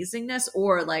amazingness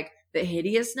or like the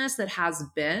hideousness that has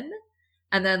been,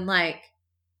 and then like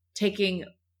taking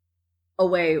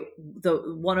away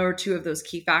the one or two of those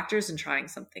key factors and trying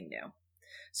something new.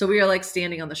 So we are like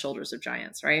standing on the shoulders of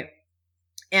giants, right?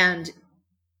 And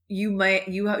you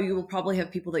will probably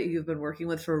have people that you've been working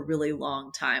with for a really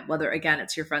long time, whether, again,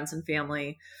 it's your friends and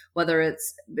family, whether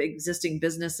it's existing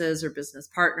businesses or business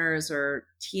partners or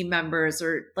team members,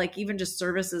 or like even just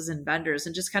services and vendors,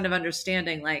 and just kind of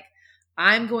understanding, like,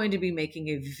 I'm going to be making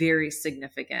a very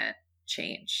significant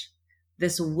change.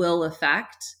 This will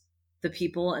affect the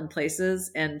people and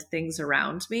places and things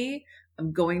around me.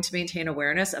 I'm going to maintain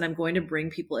awareness, and I'm going to bring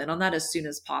people in on that as soon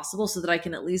as possible so that I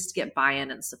can at least get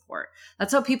buy-in and support.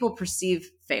 That's how people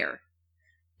perceive FAIR.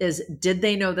 Is, did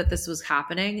they know that this was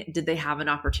happening? Did they have an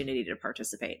opportunity to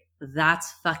participate?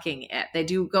 That's fucking it. They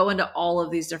do go into all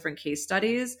of these different case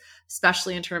studies,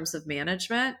 especially in terms of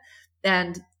management.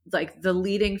 And like, the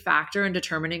leading factor in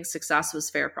determining success was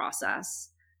fair process.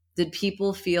 Did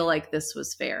people feel like this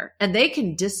was fair? And they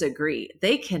can disagree.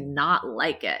 They cannot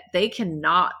like it. They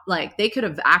cannot, like, they could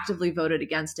have actively voted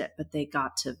against it, but they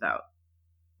got to vote,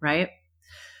 right?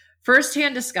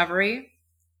 Firsthand discovery.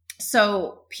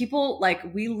 So people,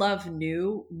 like, we love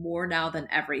new more now than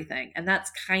everything. And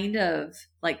that's kind of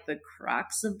like the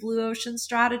crux of Blue Ocean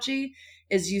strategy,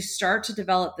 is you start to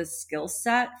develop this skill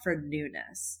set for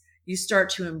newness. You start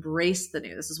to embrace the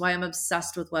new. This is why I'm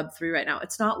obsessed with Web3 right now.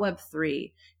 It's not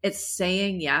Web3. It's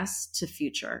saying yes to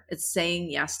future. It's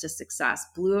saying yes to success.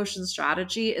 Blue Ocean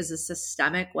strategy is a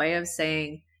systemic way of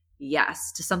saying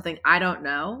yes to something I don't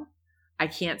know. I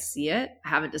can't see it. I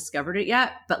haven't discovered it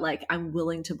yet, but like, I'm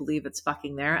willing to believe it's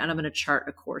fucking there, and I'm going to chart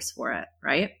a course for it,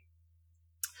 right?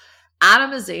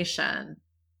 Atomization.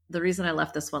 The reason I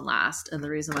left this one last, and the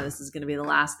reason why this is going to be the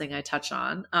last thing I touch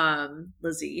on,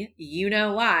 Lizzie, you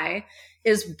know why,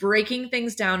 is breaking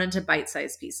things down into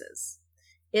bite-sized pieces.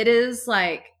 It is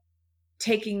like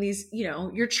taking these,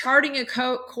 you're charting a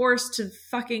course to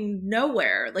fucking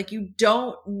nowhere. Like, you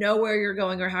don't know where you're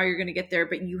going or how you're going to get there,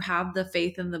 but you have the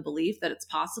faith and the belief that it's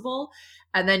possible.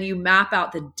 And then you map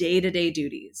out the day-to-day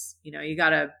duties. You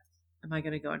got to, am I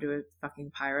going to go into a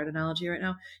fucking pirate analogy right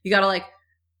now? You got to like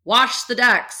wash the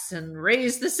decks and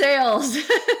raise the sails,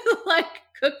 like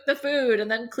cook the food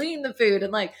and then clean the food.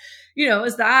 And like,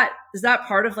 is that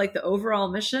part of like the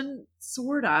overall mission?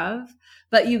 Sort of.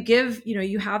 But you give,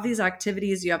 you have these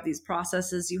activities, you have these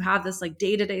processes, you have this like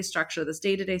day-to-day structure, this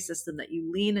day-to-day system that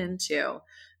you lean into,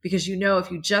 because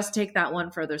if you just take that one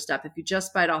further step, if you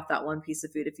just bite off that one piece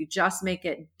of food, if you just make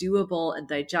it doable and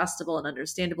digestible and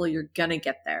understandable, you're going to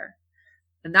get there.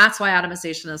 And that's why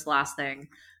atomization is the last thing.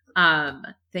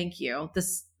 Thank you.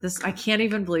 This, I can't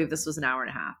even believe this was an hour and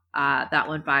a half. That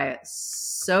went by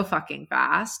so fucking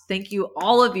fast. Thank you,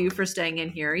 all of you, for staying in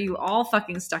here. You all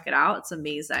fucking stuck it out. It's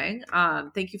amazing.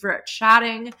 Thank you for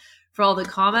chatting, for all the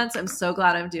comments. I'm so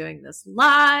glad I'm doing this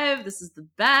live. This is the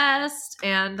best.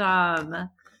 And,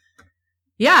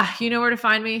 yeah, you know where to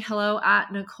find me.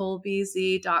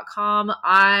 hello@NicoleBZ.com.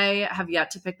 I have yet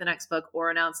to pick the next book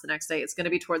or announce the next day. It's going to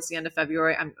be towards the end of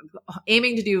February. I'm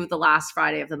aiming to do the last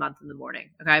Friday of the month in the morning.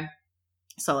 Okay.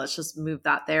 So let's just move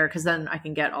that there, because then I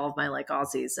can get all of my like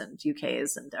Aussies and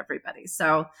UKs and everybody.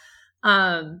 So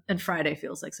And Friday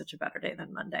feels like such a better day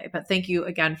than Monday. But thank you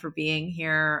again for being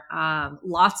here.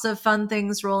 Lots of fun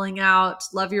things rolling out.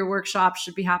 Love Your Workshop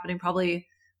should be happening probably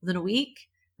within a week.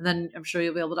 And then I'm sure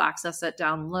you'll be able to access it,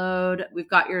 download. We've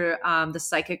got your the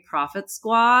Psychic Profit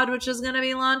Squad, which is going to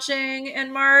be launching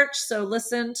in March. So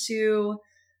listen to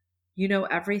You Know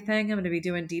Everything. I'm going to be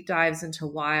doing deep dives into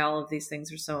why all of these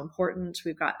things are so important.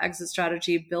 We've got Exit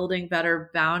Strategy, building better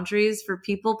boundaries for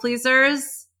people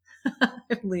pleasers.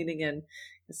 I'm leaning in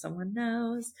because someone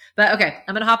knows. But okay,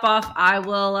 I'm going to hop off. I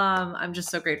will. I'm just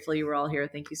so grateful you were all here.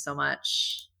 Thank you so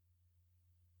much.